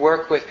 And to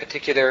work with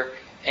particular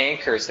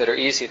anchors that are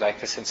easy,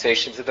 like the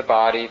sensations of the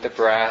body, the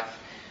breath,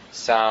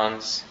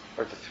 sounds,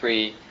 or the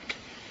three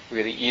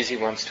really easy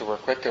ones to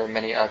work with. There are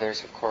many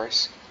others, of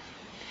course.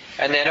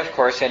 And then, of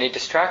course, any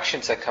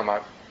distractions that come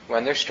up.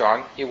 When they're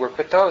strong, you work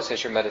with those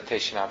as your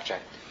meditation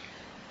object.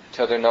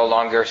 Until they're no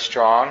longer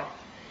strong,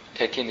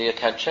 taking the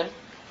attention,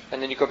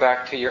 and then you go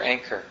back to your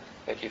anchor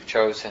that you've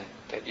chosen,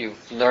 that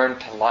you've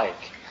learned to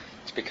like.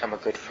 It's become a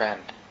good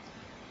friend.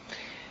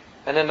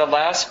 And then the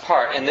last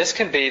part, and this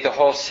can be the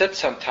whole sit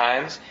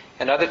sometimes,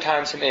 and other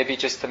times it may be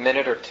just a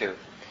minute or two.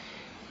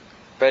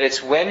 But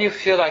it's when you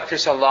feel like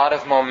there's a lot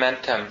of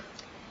momentum,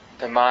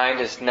 the mind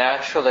is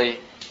naturally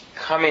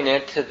coming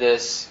into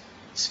this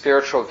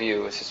spiritual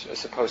view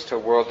as opposed to a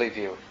worldly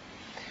view.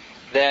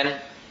 Then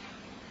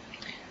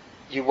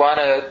you want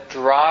to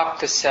drop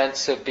the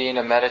sense of being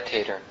a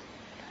meditator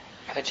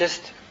and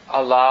just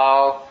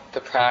allow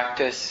the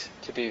practice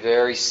to be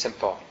very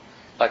simple,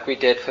 like we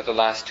did for the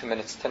last 2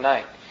 minutes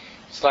tonight.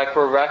 It's like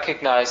we're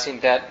recognizing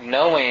that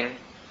knowing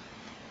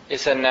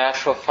is a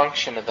natural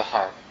function of the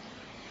heart.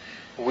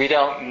 We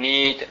don't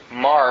need,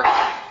 Mark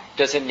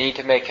doesn't need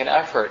to make an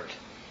effort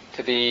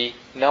to be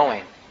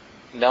knowing.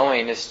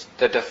 Knowing is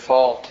the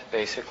default,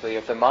 basically,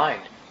 of the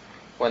mind.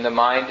 When the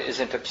mind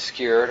isn't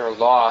obscured or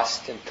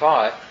lost in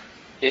thought,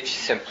 it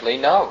simply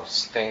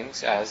knows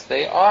things as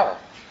they are.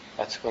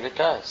 That's what it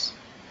does.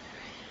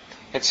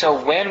 And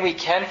so when we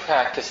can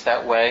practice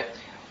that way,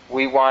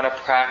 we want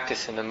to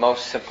practice in the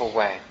most simple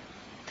way.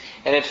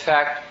 And in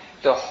fact,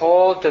 the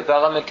whole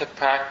development of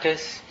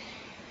practice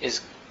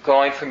is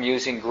going from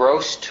using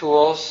gross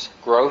tools,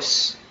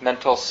 gross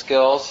mental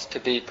skills to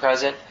be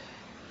present,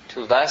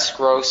 to less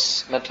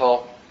gross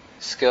mental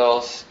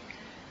skills,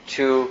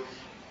 to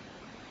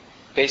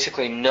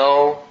basically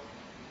no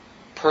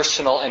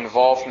personal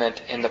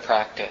involvement in the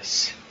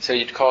practice. So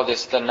you'd call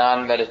this the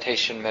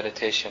non-meditation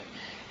meditation.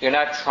 You're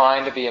not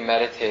trying to be a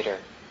meditator.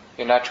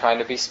 You're not trying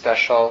to be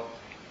special.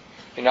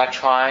 You're not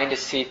trying to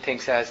see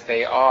things as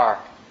they are.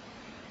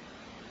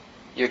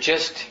 You're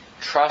just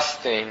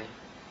trusting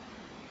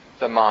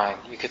the mind.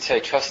 You could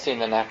say trusting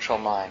the natural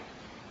mind.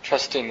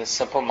 Trusting the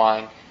simple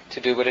mind to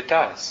do what it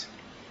does.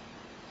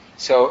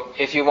 So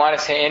if you want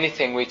to say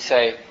anything, we'd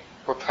say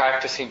we're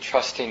practicing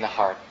trusting the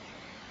heart.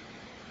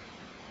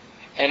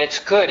 And it's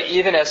good,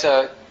 even as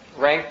a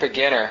rank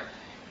beginner,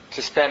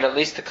 to spend at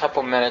least a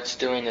couple minutes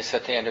doing this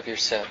at the end of your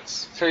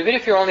sits. So even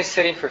if you're only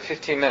sitting for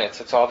 15 minutes,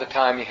 that's all the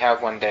time you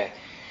have one day.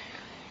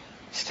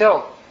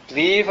 Still,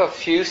 leave a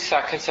few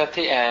seconds at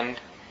the end,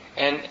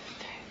 and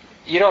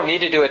you don't need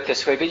to do it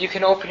this way, but you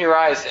can open your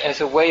eyes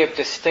as a way of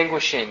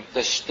distinguishing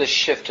this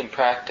shift in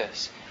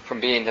practice from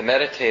being the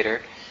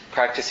meditator,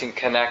 practicing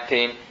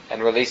connecting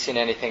and releasing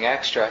anything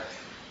extra,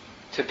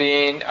 to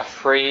being a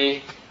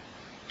free,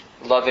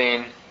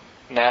 loving,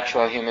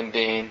 natural human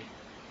being,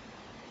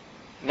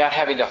 not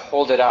having to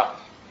hold it up,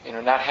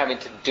 not having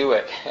to do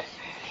it,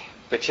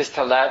 but just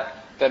to let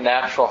the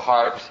natural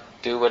heart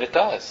do what it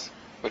does,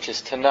 which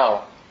is to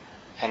know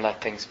and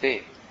let things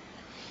be.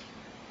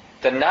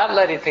 The not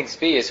letting things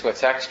be is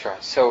what's extra.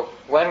 So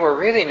when we're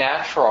really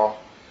natural,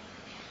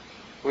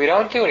 we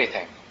don't do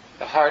anything.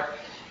 The heart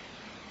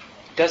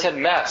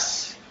doesn't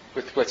mess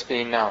with what's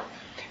being known.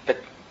 But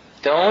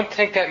don't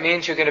think that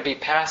means you're going to be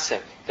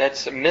passive.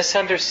 That's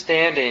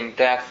misunderstanding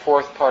that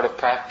fourth part of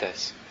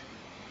practice.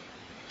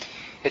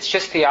 It's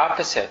just the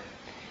opposite.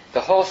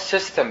 The whole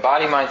system,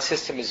 body-mind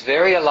system, is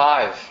very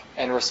alive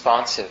and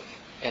responsive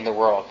in the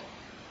world.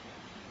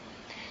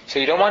 So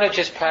you don't want to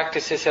just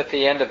practice this at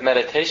the end of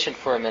meditation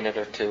for a minute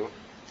or two,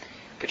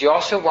 but you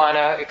also want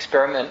to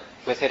experiment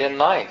with it in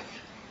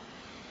life.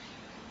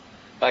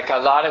 Like a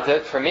lot of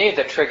it, for me,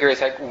 the trigger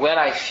is like when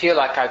I feel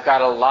like I've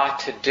got a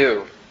lot to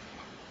do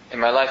and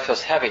my life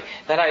feels heavy,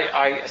 then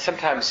I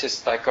sometimes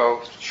just like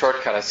go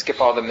shortcut. I skip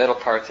all the middle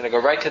parts and I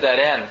go right to that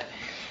end,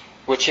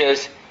 which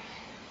is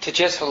to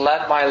just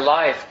let my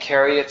life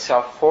carry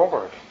itself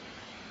forward.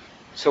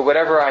 So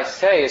whatever I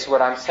say is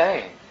what I'm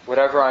saying.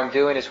 Whatever I'm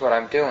doing is what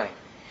I'm doing.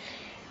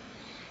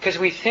 Because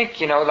we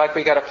think, like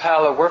we got a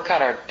pile of work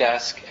on our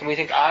desk, and we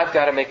think, I've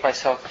got to make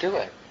myself do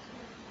it.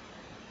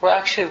 Well,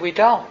 actually, we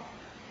don't.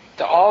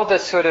 The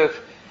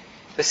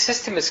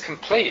system is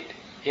complete.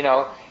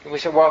 And we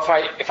say, well,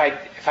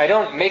 if I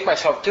don't make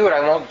myself do it,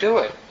 I won't do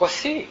it. Well,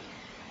 see.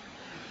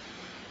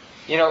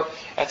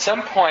 At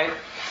some point,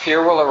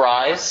 fear will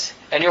arise,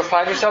 and you'll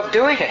find yourself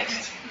doing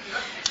it.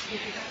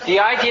 The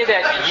idea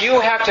that you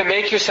have to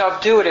make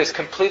yourself do it is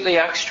completely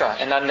extra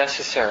and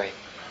unnecessary.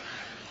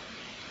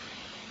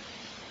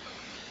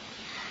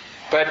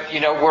 But,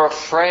 we're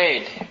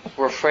afraid.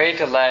 We're afraid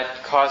to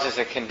let causes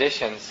and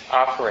conditions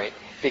operate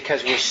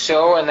because we're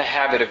so in the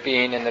habit of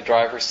being in the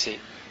driver's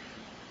seat.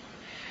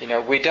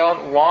 We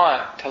don't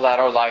want to let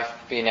our life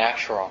be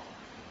natural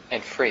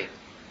and free.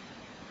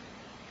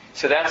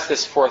 So that's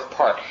this fourth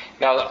part.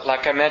 Now,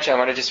 like I mentioned, I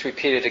want to just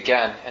repeat it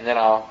again, and then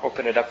I'll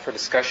open it up for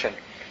discussion.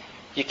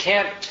 You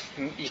can't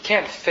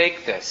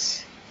fake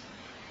this.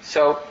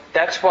 So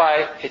that's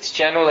why it's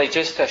generally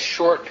just a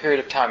short period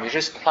of time. You're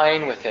just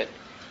playing with it.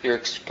 You're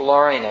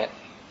exploring it.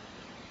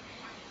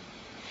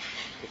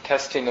 You're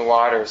testing the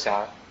waters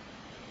out.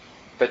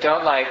 But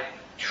don't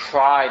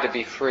try to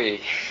be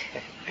free.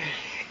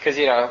 Because,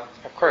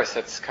 of course,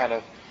 it's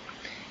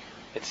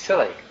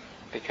silly.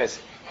 Because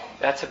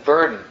that's a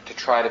burden to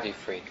try to be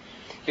free.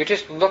 You're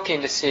just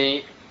looking to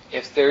see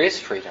if there is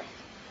freedom.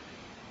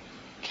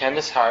 Can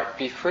this heart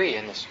be free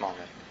in this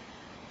moment?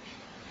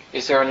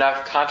 Is there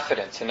enough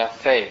confidence, enough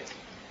faith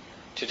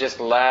to just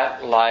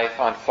let life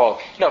unfold?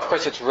 Of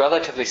course, it's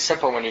relatively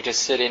simple when you're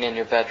just sitting in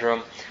your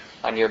bedroom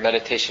on your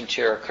meditation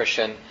chair or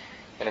cushion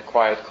in a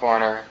quiet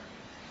corner.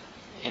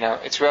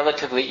 It's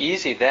relatively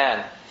easy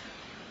then.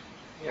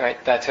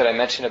 Right? That's what I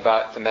mentioned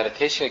about the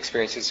meditation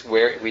experiences,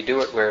 where we do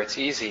it where it's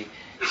easy,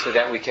 so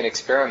that we can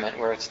experiment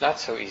where it's not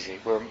so easy,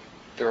 where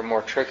there are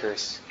more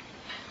triggers.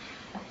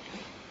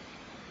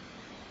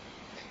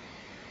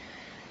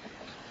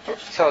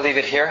 So I'll leave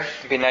it here.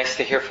 It'd be nice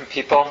to hear from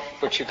people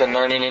what you've been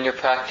learning in your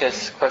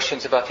practice.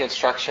 Questions about the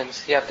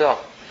instructions? Yeah, Bill.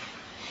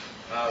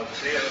 Today I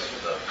was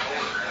with a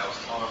coworker and I was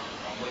telling him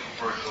I'm looking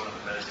forward to going to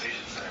the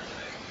meditation center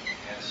today.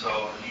 And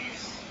so he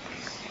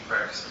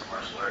practices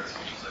martial arts.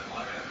 And he's like,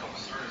 well, I got a couple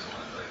stories I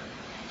want to tell you.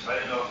 So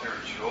I didn't know if they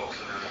were jokes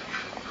or they were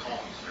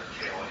cones. They're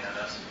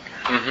K-O-N-S.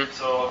 Mm-hmm.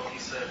 So he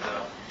said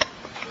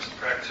there's a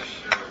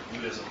practitioner of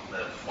Buddhism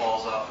that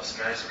falls off a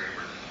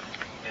skyscraper.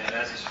 And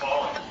as he's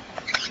falling,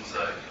 he's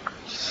like,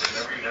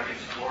 every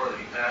floor that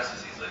he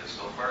passes, he's like,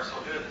 so far so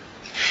good.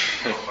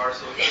 So far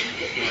so good.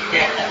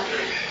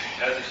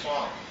 As he's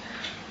falling.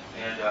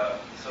 And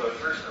so at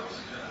first I thought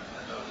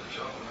it was a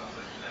joke, and I was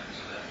like,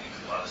 actually that makes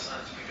a lot of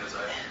sense, because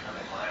I'm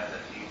glad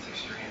that he's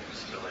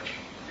extremes to like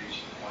reach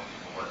the point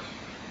of what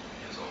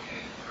is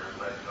okay for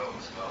let go.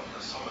 It's about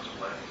so much of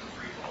life is a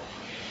free fall.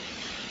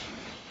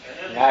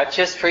 Not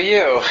just for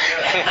you.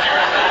 Yeah.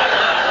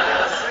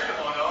 The second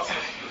one also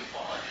he was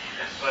falling.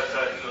 But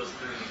he goes,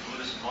 there's a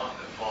Buddhist monk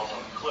that falls off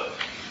a cliff,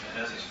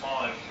 and as he's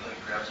falling, he like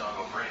grabs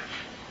onto a branch,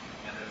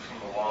 and then from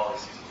the wall he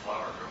sees a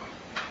flower growing.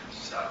 He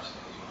stops and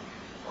goes, "What a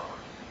flower."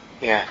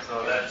 Yeah.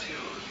 So that too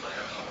is like,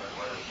 I don't know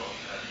why they both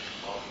had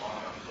fallen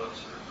along on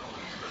cliffs or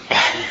buildings, but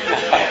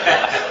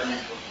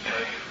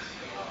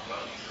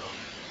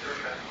they're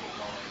kind of cool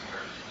colonies.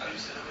 How do you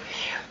say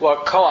that?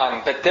 Well,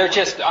 koan, but they're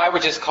I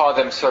would just call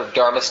them sort of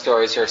Dharma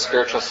stories or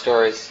spiritual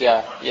stories.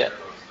 Yeah.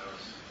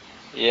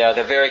 Yeah,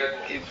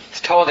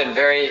 it's told in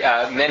very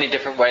many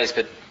different ways,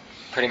 but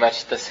pretty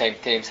much the same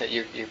themes that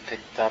you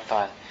picked up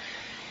on.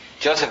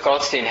 Joseph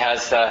Goldstein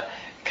has a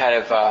kind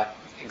of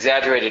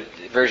exaggerated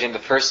version of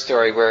the first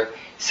story where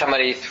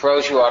somebody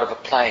throws you out of a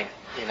plane,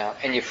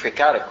 and you freak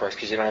out, of course,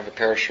 because you don't have a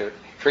parachute.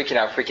 Freaking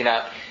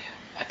out,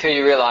 until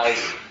you realize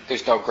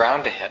there's no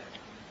ground to hit.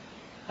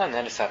 And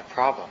then it's not a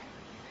problem.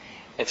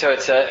 And so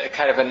it's a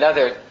kind of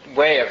another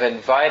way of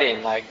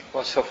inviting, like,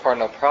 well, so far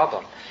no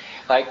problem.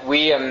 Like,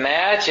 we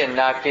imagine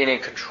not being in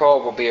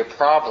control will be a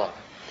problem,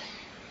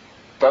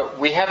 but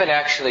we haven't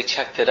actually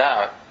checked it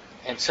out.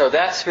 And so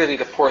that's really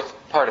the fourth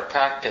part of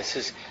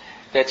practice,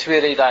 that's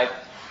really like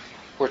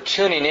we're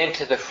tuning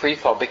into the free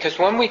fall. Because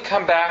when we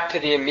come back to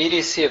the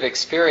immediacy of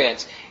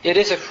experience, it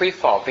is a free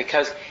fall,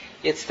 because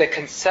it's the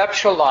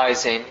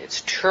conceptualizing,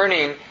 it's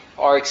turning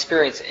our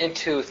experience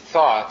into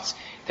thoughts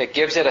that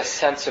gives it a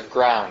sense of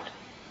ground.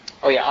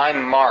 Oh yeah,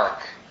 I'm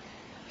Mark.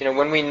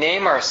 When we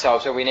name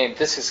ourselves, or we name,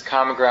 this is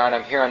Common Ground,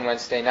 I'm here on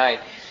Wednesday night,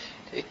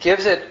 it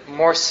gives it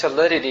more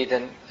solidity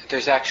than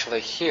there's actually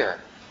here.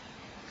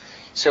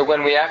 So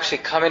when we actually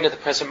come into the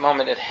present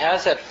moment, it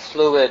has that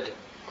fluid,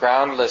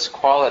 groundless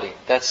quality.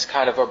 That's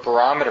kind of a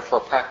barometer for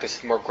a practice.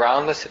 The more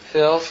groundless it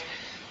feels,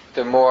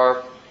 the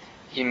more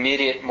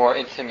immediate, more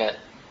intimate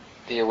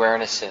the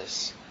awareness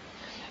is.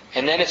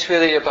 And then it's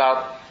really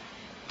about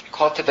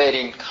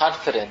cultivating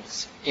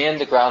confidence in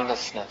the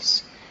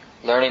groundlessness,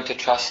 learning to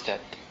trust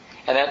it.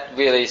 And that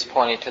really is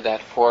pointing to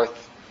that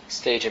fourth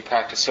stage in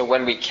practice. So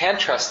when we can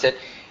trust it,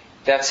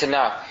 that's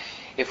enough.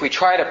 If we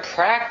try to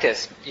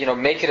practice,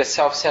 make it a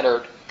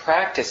self-centered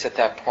practice at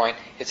that point,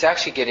 it's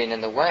actually getting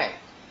in the way.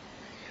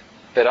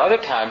 But other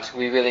times,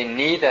 we really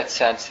need that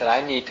sense that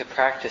I need to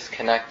practice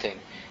connecting.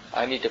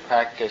 I need to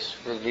practice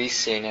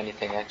releasing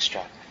anything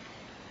extra.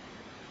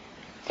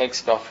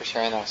 Thanks, Bill, for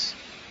sharing those.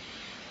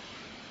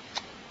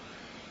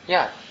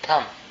 Yeah,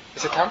 Tom.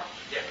 Is it Tom?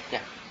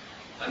 Yeah.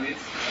 I mean,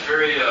 it's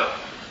very,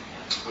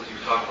 what you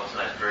were talking about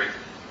tonight, very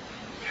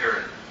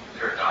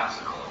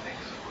paradoxical, I think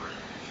is the word.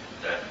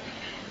 That,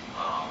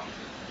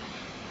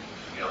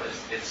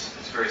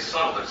 it's very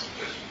subtle.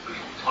 We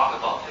talk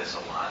about this a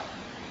lot,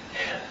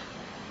 and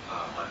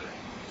I've been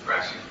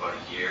practicing for about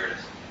a year.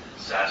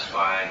 It's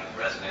satisfying,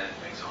 resonant,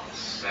 it makes all this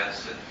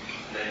sense, and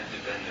then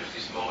there's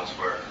these moments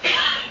where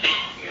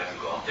you have to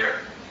go out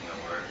there,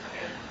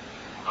 and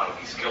how to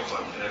be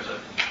skillful. And there's a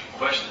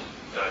question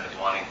that I've been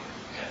wanting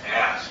to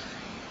ask,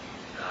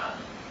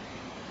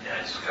 and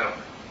I just kind of,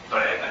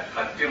 but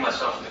I feel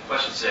myself in the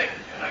question saying,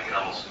 and I've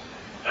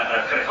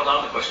kind of held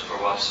on to the question for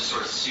a while just to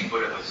sort of see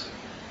what it was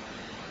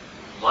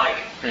like,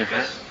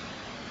 because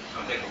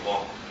I'm thinking,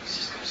 well, he's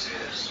just going to say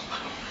this.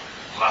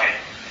 Why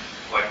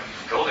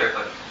go there?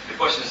 But the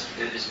question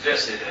is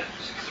this, because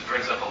it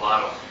brings up a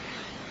lot of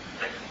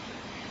like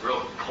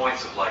real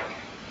points of like,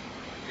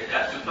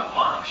 that's with my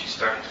mom. She's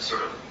starting to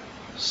sort of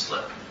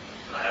slip.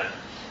 And I had,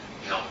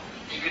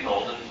 she's getting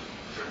old and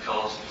sort of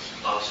tells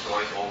a lot of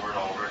stories over and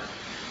over.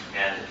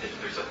 And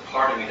there's a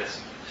part of me that's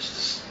just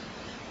this,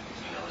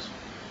 this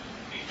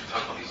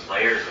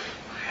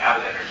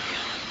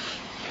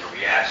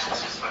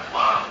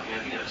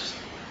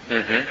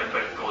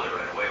Everybody can go there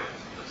right away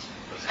with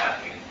what's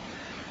happening.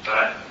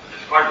 But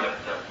there's part of me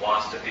that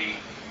wants to be,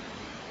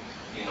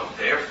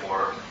 there for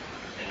her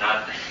and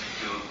not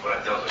do what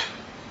I felt like.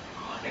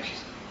 Oh, I think she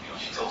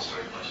told the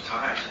story a bunch of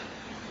times.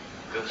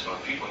 And good, there's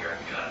other people here.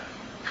 I can kind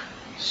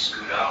of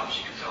scoot out and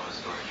she can tell the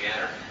story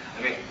again.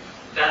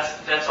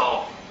 That's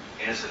all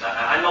innocent.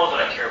 I know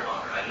that I care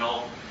about her. I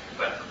know,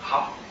 but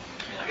how?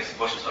 I guess the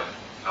question is like,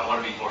 I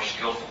want to be more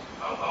skillful.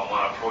 I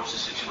want to approach the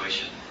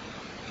situation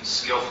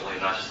skillfully,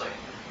 not just like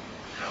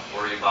kind of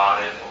worry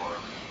about it or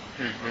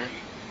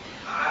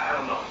I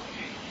don't know.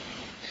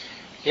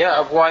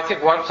 Yeah, well, I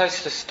think one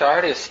place to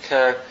start is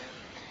to,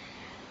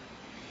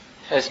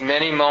 as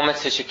many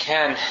moments as you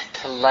can,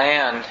 to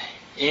land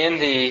in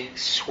the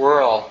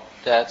swirl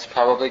that's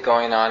probably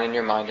going on in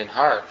your mind and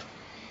heart.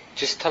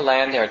 Just to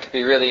land there, to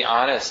be really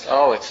honest.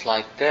 Oh, it's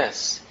like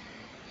this,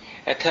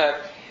 and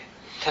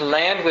to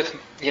land with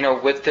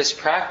with this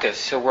practice.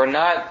 So we're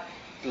not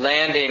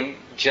landing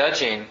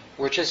judging.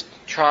 We're just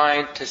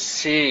trying to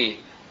see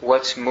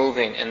what's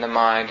moving in the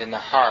mind and the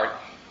heart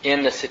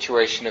in the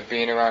situation of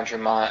being around your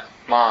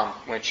mom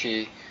when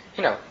she,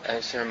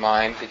 as her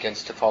mind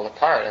begins to fall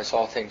apart, as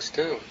all things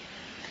do.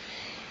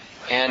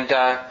 And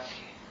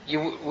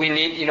we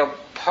need,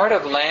 part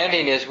of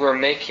landing is we're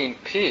making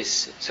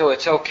peace. So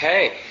it's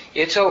okay.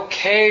 It's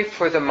okay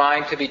for the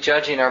mind to be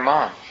judging our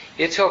mom.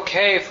 It's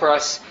okay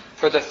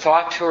for the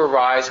thought to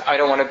arise, I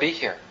don't want to be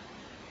here.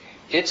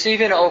 It's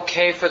even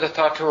okay for the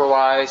thought to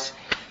arise,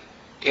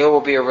 it will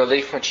be a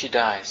relief when she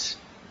dies.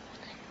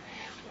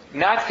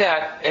 Not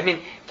that,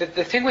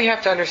 the thing we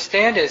have to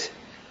understand is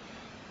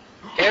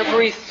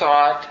every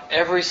thought,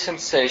 every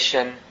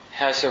sensation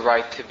has a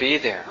right to be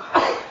there.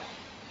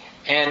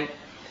 And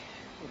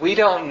we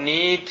don't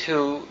need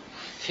to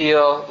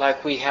feel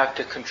like we have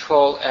to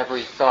control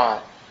every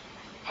thought.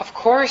 Of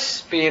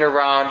course, being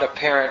around a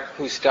parent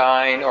who's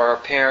dying or a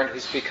parent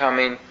who's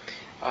becoming,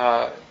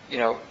 has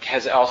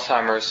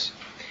Alzheimer's,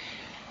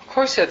 of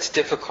course that's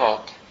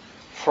difficult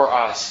for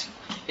us.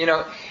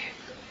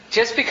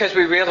 Just because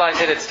we realize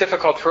that it's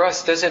difficult for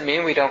us doesn't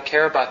mean we don't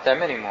care about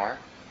them anymore.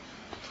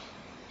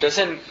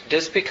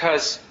 Just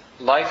because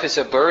life is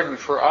a burden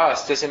for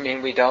us doesn't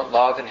mean we don't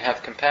love and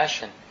have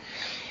compassion.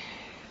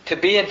 To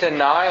be in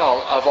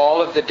denial of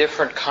all of the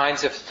different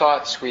kinds of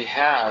thoughts we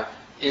have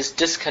is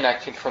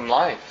disconnecting from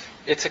life.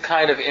 It's a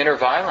kind of inner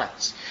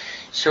violence.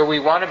 So we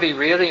want to be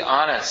really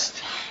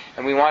honest,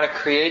 and we want to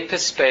create the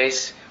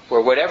space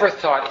where whatever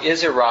thought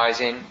is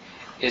arising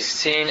is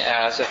seen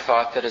as a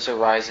thought that is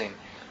arising,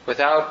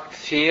 without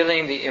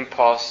feeling the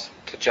impulse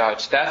to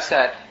judge. That's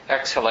that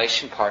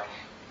exhalation part.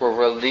 We're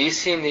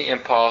releasing the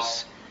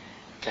impulse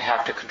to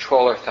have to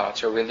control our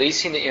thoughts, or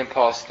releasing the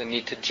impulse the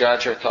need to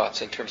judge our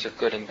thoughts in terms of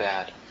good and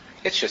bad.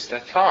 It's just a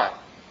thought.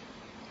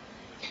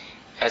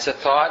 As a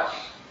thought,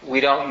 we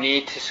don't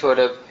need to sort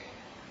of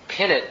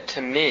pin it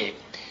to me.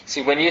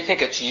 See, when you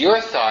think it's your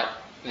thought,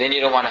 then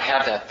you don't want to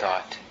have that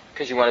thought,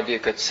 because you want to be a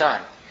good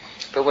son.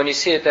 But when you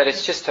see it that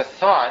it's just a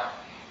thought,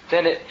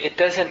 then it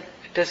doesn't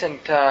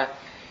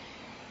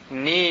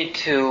need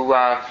to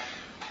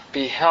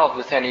be held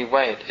with any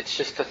weight. It's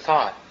just a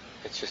thought.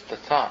 It's just a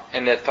thought.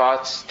 And the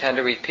thoughts tend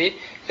to repeat.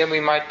 Then we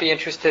might be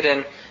interested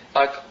in,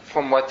 like,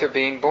 from what they're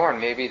being born.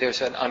 Maybe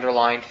there's an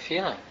underlying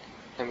feeling.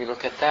 And we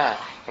look at that.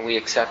 And we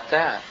accept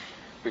that.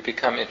 We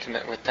become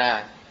intimate with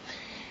that.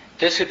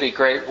 This would be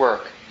great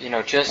work.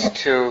 Just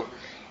to,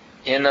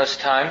 in those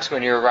times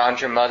when you're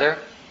around your mother,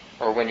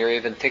 or when you're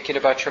even thinking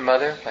about your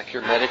mother, like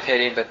you're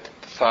meditating but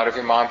the thought of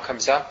your mom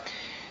comes up,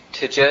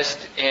 to just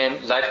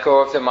let go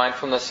of the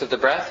mindfulness of the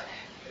breath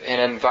and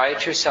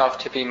invite yourself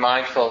to be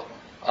mindful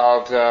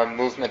of the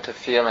movement of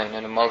feeling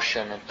and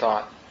emotion and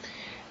thought.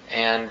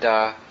 And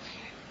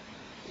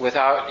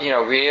without,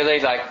 really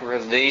like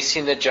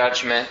releasing the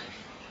judgment,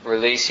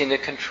 releasing the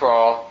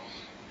control,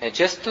 and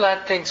just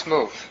let things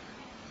move.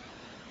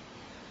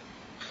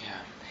 Yeah.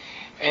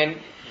 And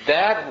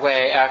that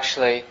way,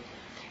 actually,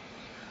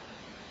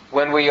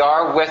 when we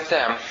are with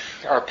them,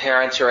 our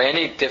parents, or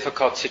any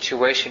difficult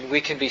situation, we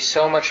can be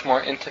so much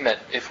more intimate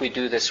if we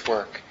do this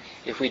work.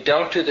 If we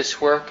don't do this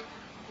work,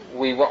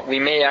 we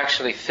may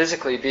actually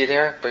physically be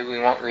there, but we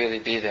won't really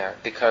be there,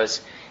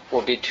 because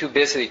we'll be too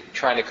busy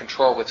trying to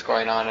control what's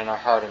going on in our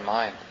heart and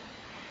mind.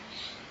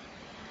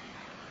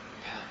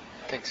 Yeah.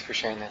 Thanks for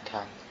sharing that,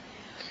 Tom.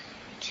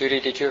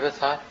 Judy, did you have a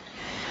thought?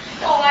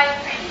 No. Oh, I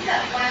think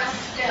that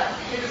last step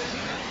is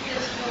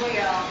really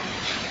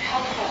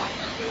helpful,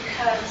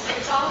 because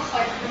it's almost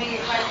like for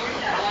me, if I bring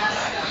that last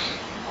step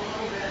a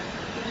little bit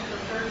into the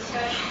third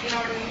step, you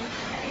know what I mean?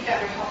 I think that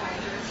would help my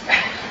third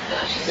step.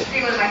 Just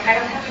feeling like I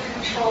don't have to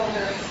control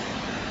this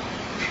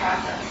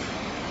process.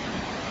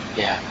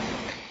 Yeah.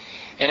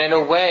 And in a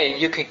way,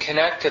 you can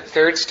connect the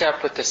third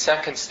step with the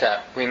second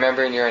step,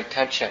 remembering your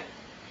intention.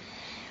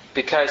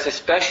 Because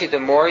especially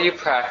the more you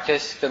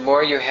practice, the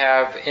more you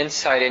have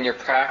insight in your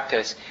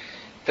practice,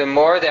 the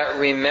more that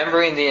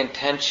remembering the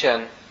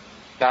intention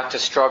not to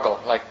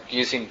struggle, like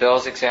using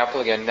Bill's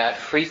example again, that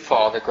free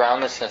fall, the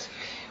groundlessness,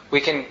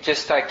 we can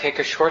just like take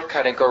a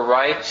shortcut and go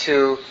right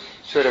to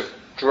sort of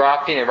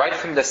dropping in, right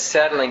from the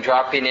settling,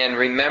 dropping in,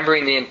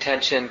 remembering the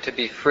intention to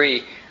be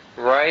free,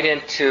 right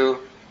into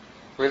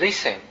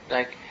releasing,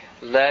 like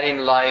letting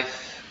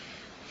life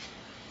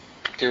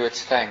do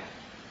its thing.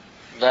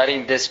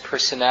 Letting this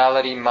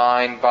personality,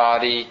 mind,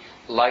 body,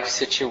 life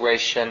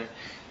situation,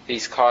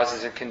 these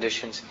causes and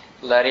conditions,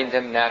 letting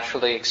them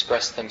naturally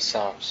express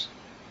themselves.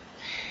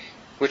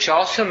 Which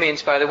also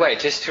means, by the way,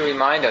 just to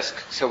remind us,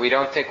 so we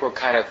don't think we're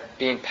kind of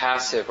being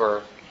passive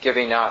or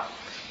giving up,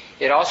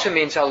 it also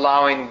means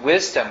allowing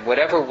wisdom,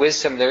 whatever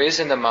wisdom there is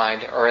in the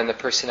mind or in the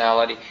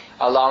personality,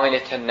 allowing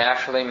it to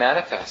naturally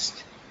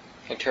manifest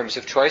in terms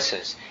of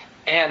choices.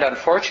 And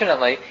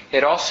unfortunately,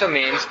 it also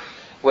means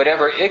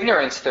whatever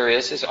ignorance there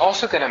is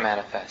also going to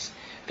manifest.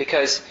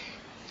 Because,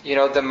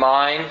 the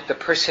mind, the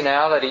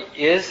personality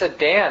is a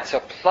dance,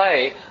 a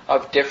play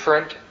of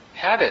different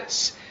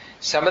habits.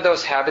 Some of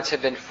those habits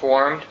have been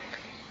formed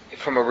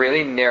from a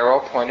really narrow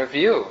point of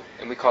view,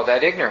 and we call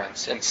that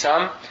ignorance. And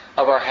some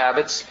of our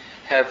habits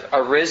have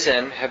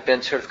arisen, have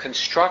been sort of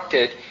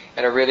constructed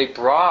at a really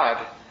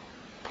broad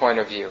point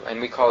of view, and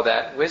we call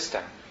that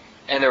wisdom.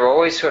 And they're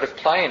always sort of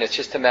playing. It's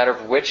just a matter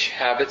of which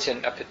habits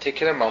in a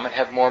particular moment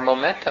have more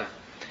momentum.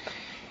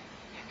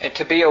 And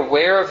to be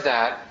aware of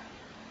that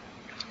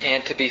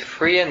and to be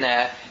free in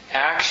that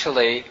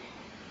actually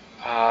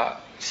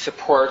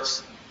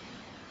supports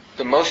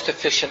the most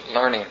efficient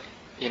learning,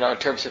 in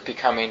terms of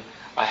becoming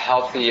a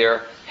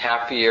healthier,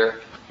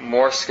 happier,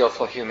 more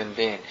skillful human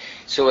being.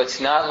 So it's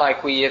not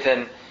like we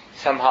even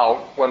somehow,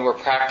 when we're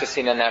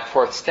practicing in that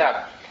fourth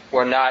step,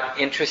 we're not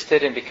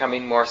interested in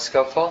becoming more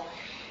skillful.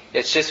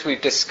 It's just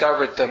we've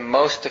discovered the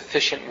most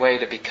efficient way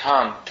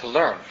to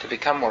learn, to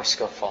become more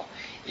skillful,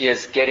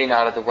 is getting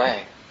out of the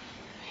way.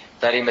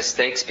 Letting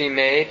mistakes be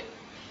made,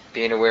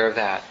 being aware of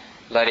that.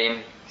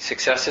 Letting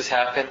successes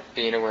happen,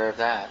 being aware of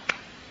that.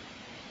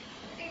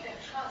 I think that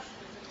trust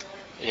is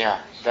important.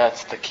 Yeah,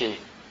 that's the key.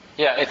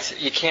 Yeah,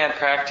 you can't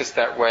practice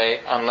that way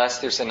unless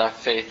there's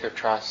enough faith or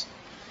trust.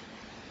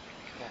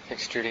 Yeah,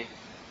 thanks, Judy.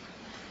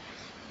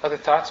 Other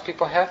thoughts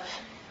people have?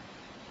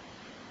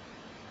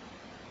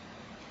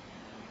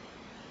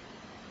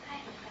 I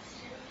have a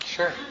question.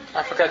 Sure.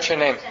 I forgot your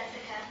name.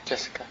 Jessica.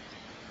 Jessica.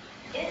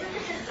 Isn't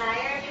the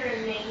desire to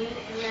remain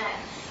in that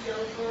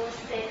skillful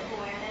state of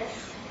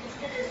awareness, is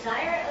the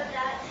desire of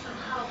that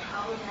somehow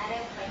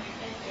problematic, like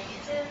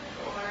addictive,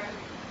 or...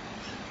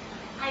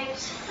 I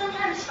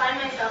sometimes find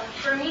myself,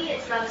 for me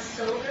it's not a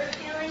sober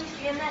feeling to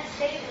be in that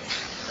state,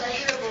 it's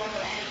pleasurable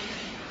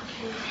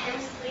and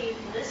intensely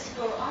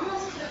blissful,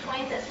 almost to the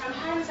point that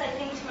sometimes I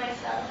think to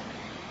myself,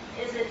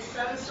 is it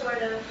some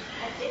sort of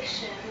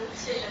addiction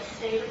to the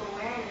state of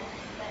awareness?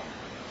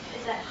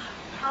 Is that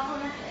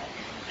problematic?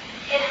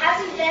 It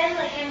hasn't been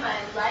in my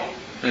life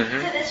to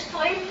this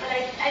point, but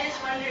I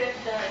just wonder if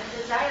the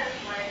desire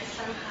for it is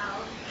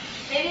somehow,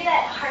 maybe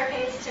that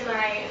harkens to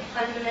my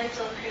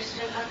fundamental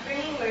Christian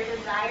upbringing where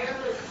desire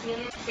was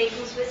seen as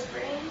Satan's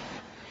whispering.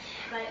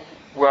 But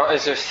Well,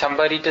 is there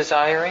somebody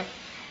desiring?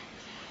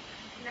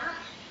 not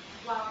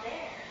while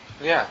there.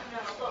 Yeah. No,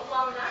 but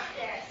while not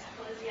there, I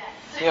suppose, yes.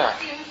 Yeah. It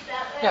seems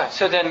that way. Yeah,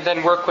 so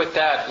then work with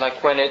that.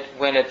 Like when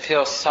it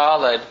feels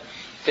solid,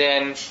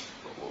 then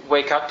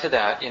wake up to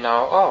that,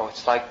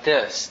 it's like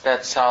this.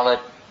 That solid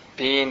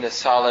being, the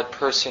solid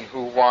person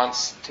who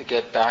wants to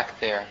get back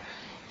there.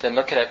 Then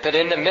look at it. But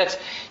in the midst,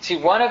 see,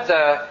 one of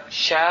the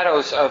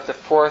shadows of the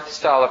fourth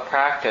style of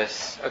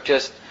practice, of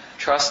just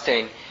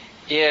trusting,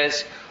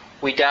 is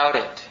we doubt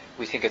it.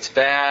 We think it's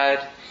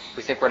bad.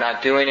 We think we're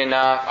not doing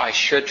enough. I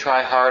should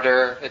try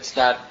harder. It's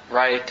not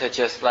right to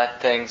just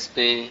let things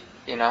be,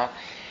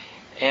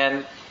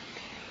 And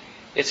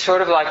it's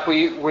sort of like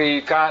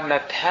we've gotten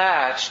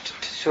attached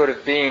to sort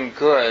of being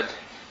good,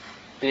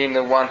 being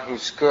the one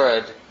who's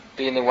good,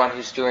 being the one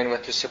who's doing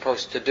what they're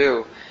supposed to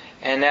do.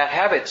 And that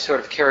habit sort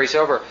of carries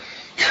over.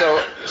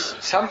 So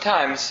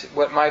sometimes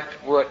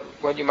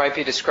what you might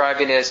be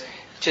describing is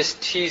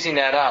just teasing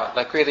that out,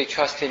 like really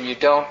trusting you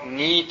don't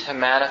need to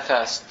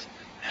manifest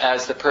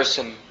as the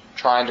person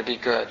trying to be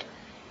good,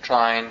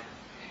 trying,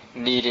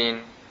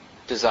 needing,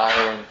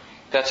 desiring.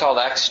 That's all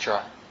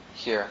extra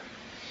here.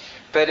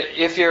 But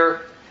if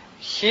you're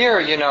here,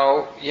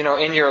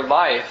 in your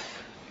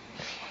life,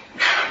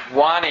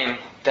 wanting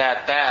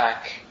that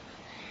back,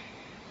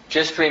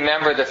 just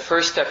remember the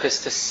first step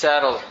is to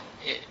settle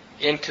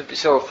into,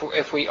 so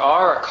if we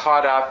are a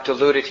caught up,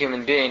 deluded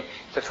human being,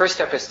 the first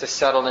step is to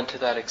settle into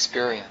that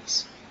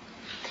experience.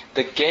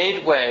 The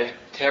gateway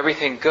to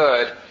everything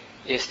good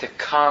is to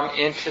come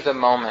into the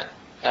moment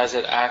as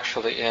it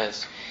actually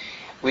is.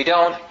 We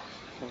don't,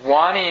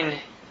 wanting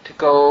to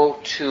go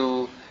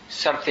to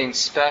something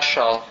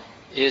special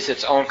is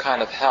its own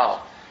kind of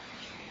hell.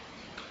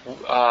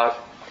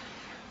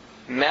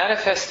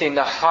 Manifesting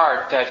the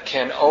heart that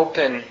can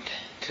open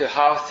to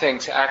how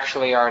things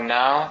actually are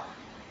now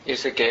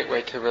is a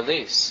gateway to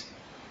release.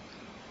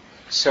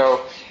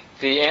 So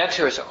the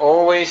answer is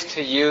always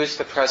to use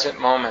the present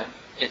moment.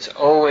 It's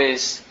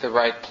always the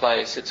right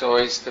place. It's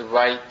always the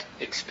right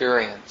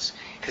experience.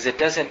 Because it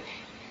doesn't,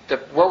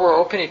 what we're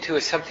opening to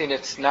is something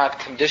that's not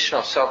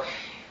conditional. So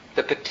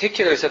the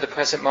particulars of the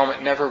present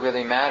moment never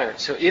really matter.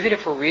 So even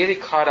if we're really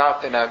caught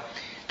up in a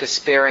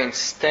despairing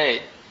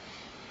state,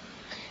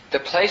 the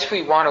place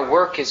we want to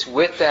work is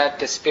with that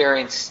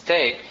despairing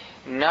state,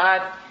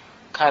 not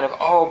kind of,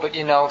 oh, but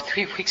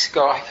 3 weeks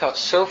ago I felt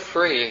so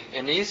free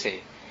and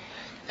easy.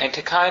 And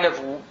to kind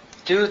of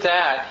do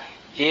that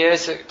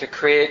is to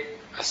create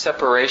a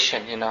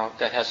separation,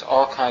 that has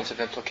all kinds of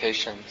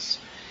implications.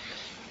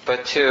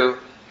 But to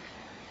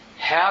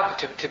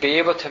be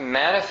able to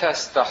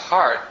manifest the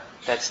heart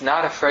that's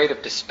not afraid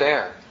of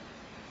despair,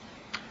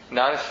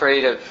 not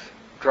afraid of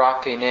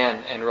dropping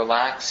in and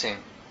relaxing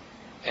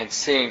and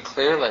seeing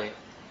clearly,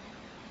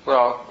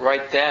 well,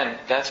 right then,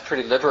 that's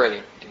pretty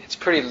liberating. It's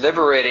pretty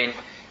liberating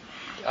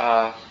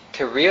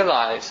to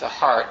realize a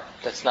heart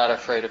that's not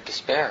afraid of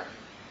despair.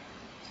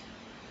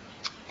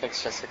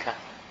 Thanks, Jessica.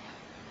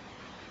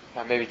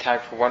 Maybe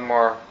time for one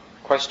more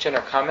question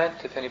or comment,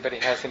 if anybody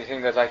has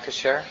anything they'd like to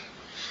share.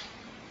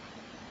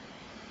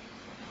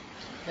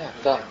 Yeah,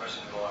 Phil.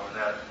 Question to go along with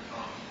that.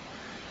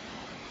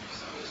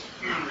 So I was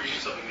reading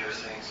something there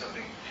saying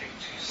something, take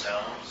 2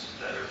 sounds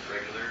that are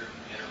regular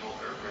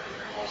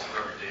intervals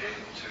throughout the day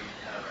to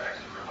kind of act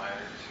as a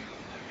reminder to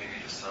maybe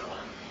to settle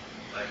in,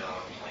 like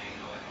a plane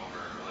going over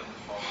or like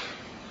the phone.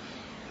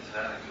 Is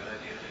that a good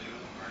idea to do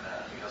or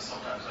not? Because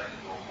sometimes I can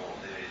go a whole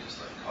day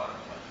just like caught up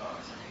in my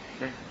thoughts.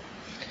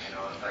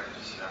 If I could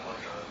just have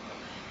like a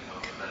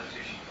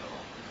meditation level.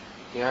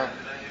 Yeah. Is that a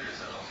good idea or is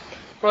that also?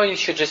 Well, you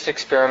should just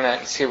experiment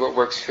and see what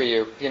works for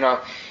you.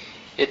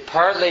 It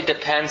partly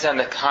depends on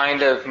the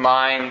kind of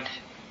mind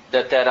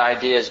that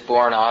idea is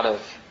born out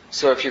of.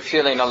 So if you're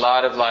feeling a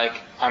lot of like,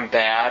 I'm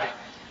bad,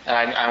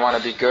 and I want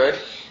to be good,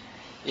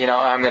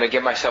 I'm going to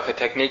give myself a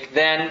technique,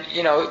 then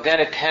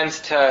it tends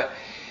to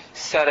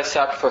set us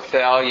up for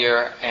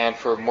failure and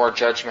for more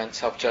judgment,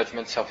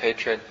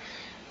 self-hatred.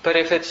 But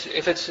if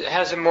it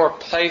has a more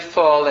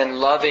playful and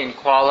loving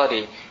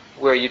quality,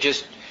 where you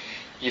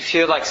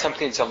feel like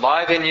something's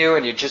alive in you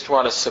and you just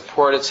want to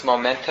support its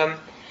momentum,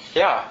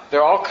 yeah,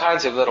 there are all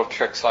kinds of little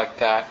tricks like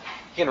that.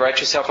 You can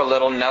write yourself a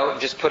little note and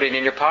just put it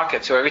in your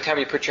pocket. So every time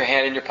you put your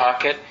hand in your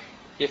pocket,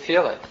 you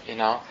feel it,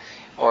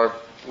 or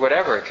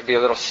whatever. It could be a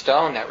little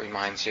stone that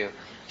reminds you.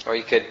 Or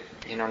you could,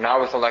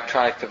 now with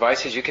electronic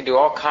devices, you can do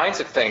all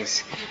kinds of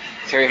things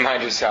to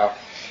remind yourself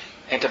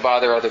and to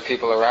bother other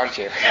people around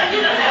you.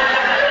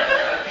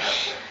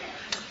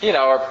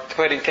 Or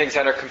putting things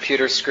on our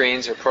computer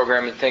screens or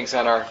programming things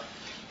on our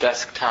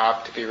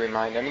desktop to be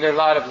reminded. There are a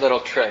lot of little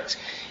tricks.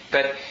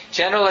 But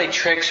generally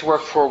tricks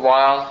work for a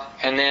while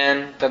and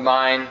then the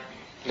mind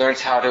learns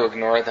how to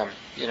ignore them.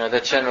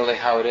 That's generally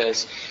how it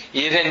is.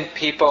 Even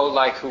people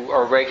who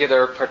are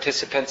regular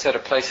participants at a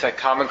place like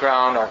Common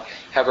Ground or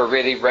have a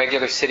really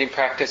regular sitting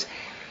practice,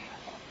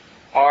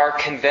 our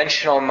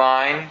conventional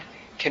mind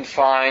can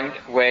find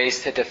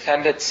ways to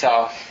defend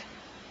itself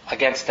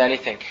against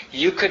anything.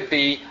 You could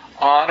be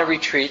on a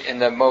retreat in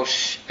the most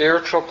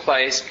spiritual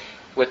place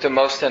with the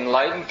most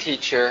enlightened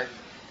teacher,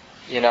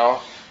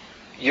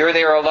 you're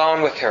there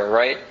alone with her,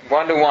 right?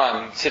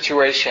 One-to-one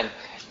situation,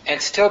 and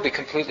still be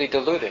completely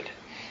deluded.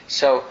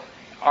 So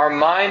our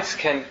minds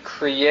can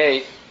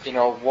create,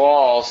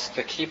 walls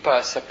to keep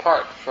us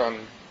apart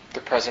from the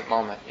present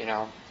moment,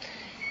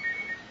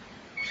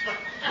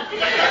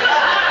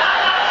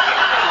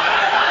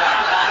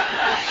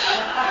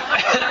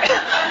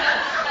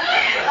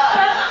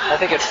 I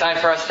think it's time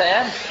for us to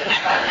end.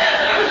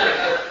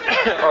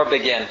 Or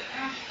begin.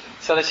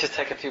 So let's just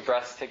take a few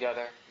breaths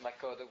together. Let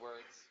go of the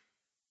words.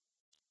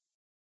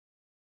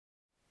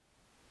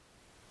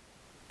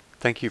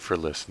 Thank you for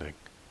listening.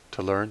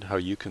 To learn how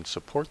you can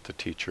support the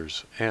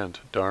teachers and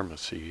Dharma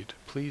Seed,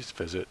 please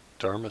visit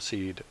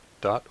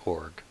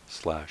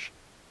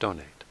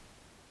dharmaseed.org/donate.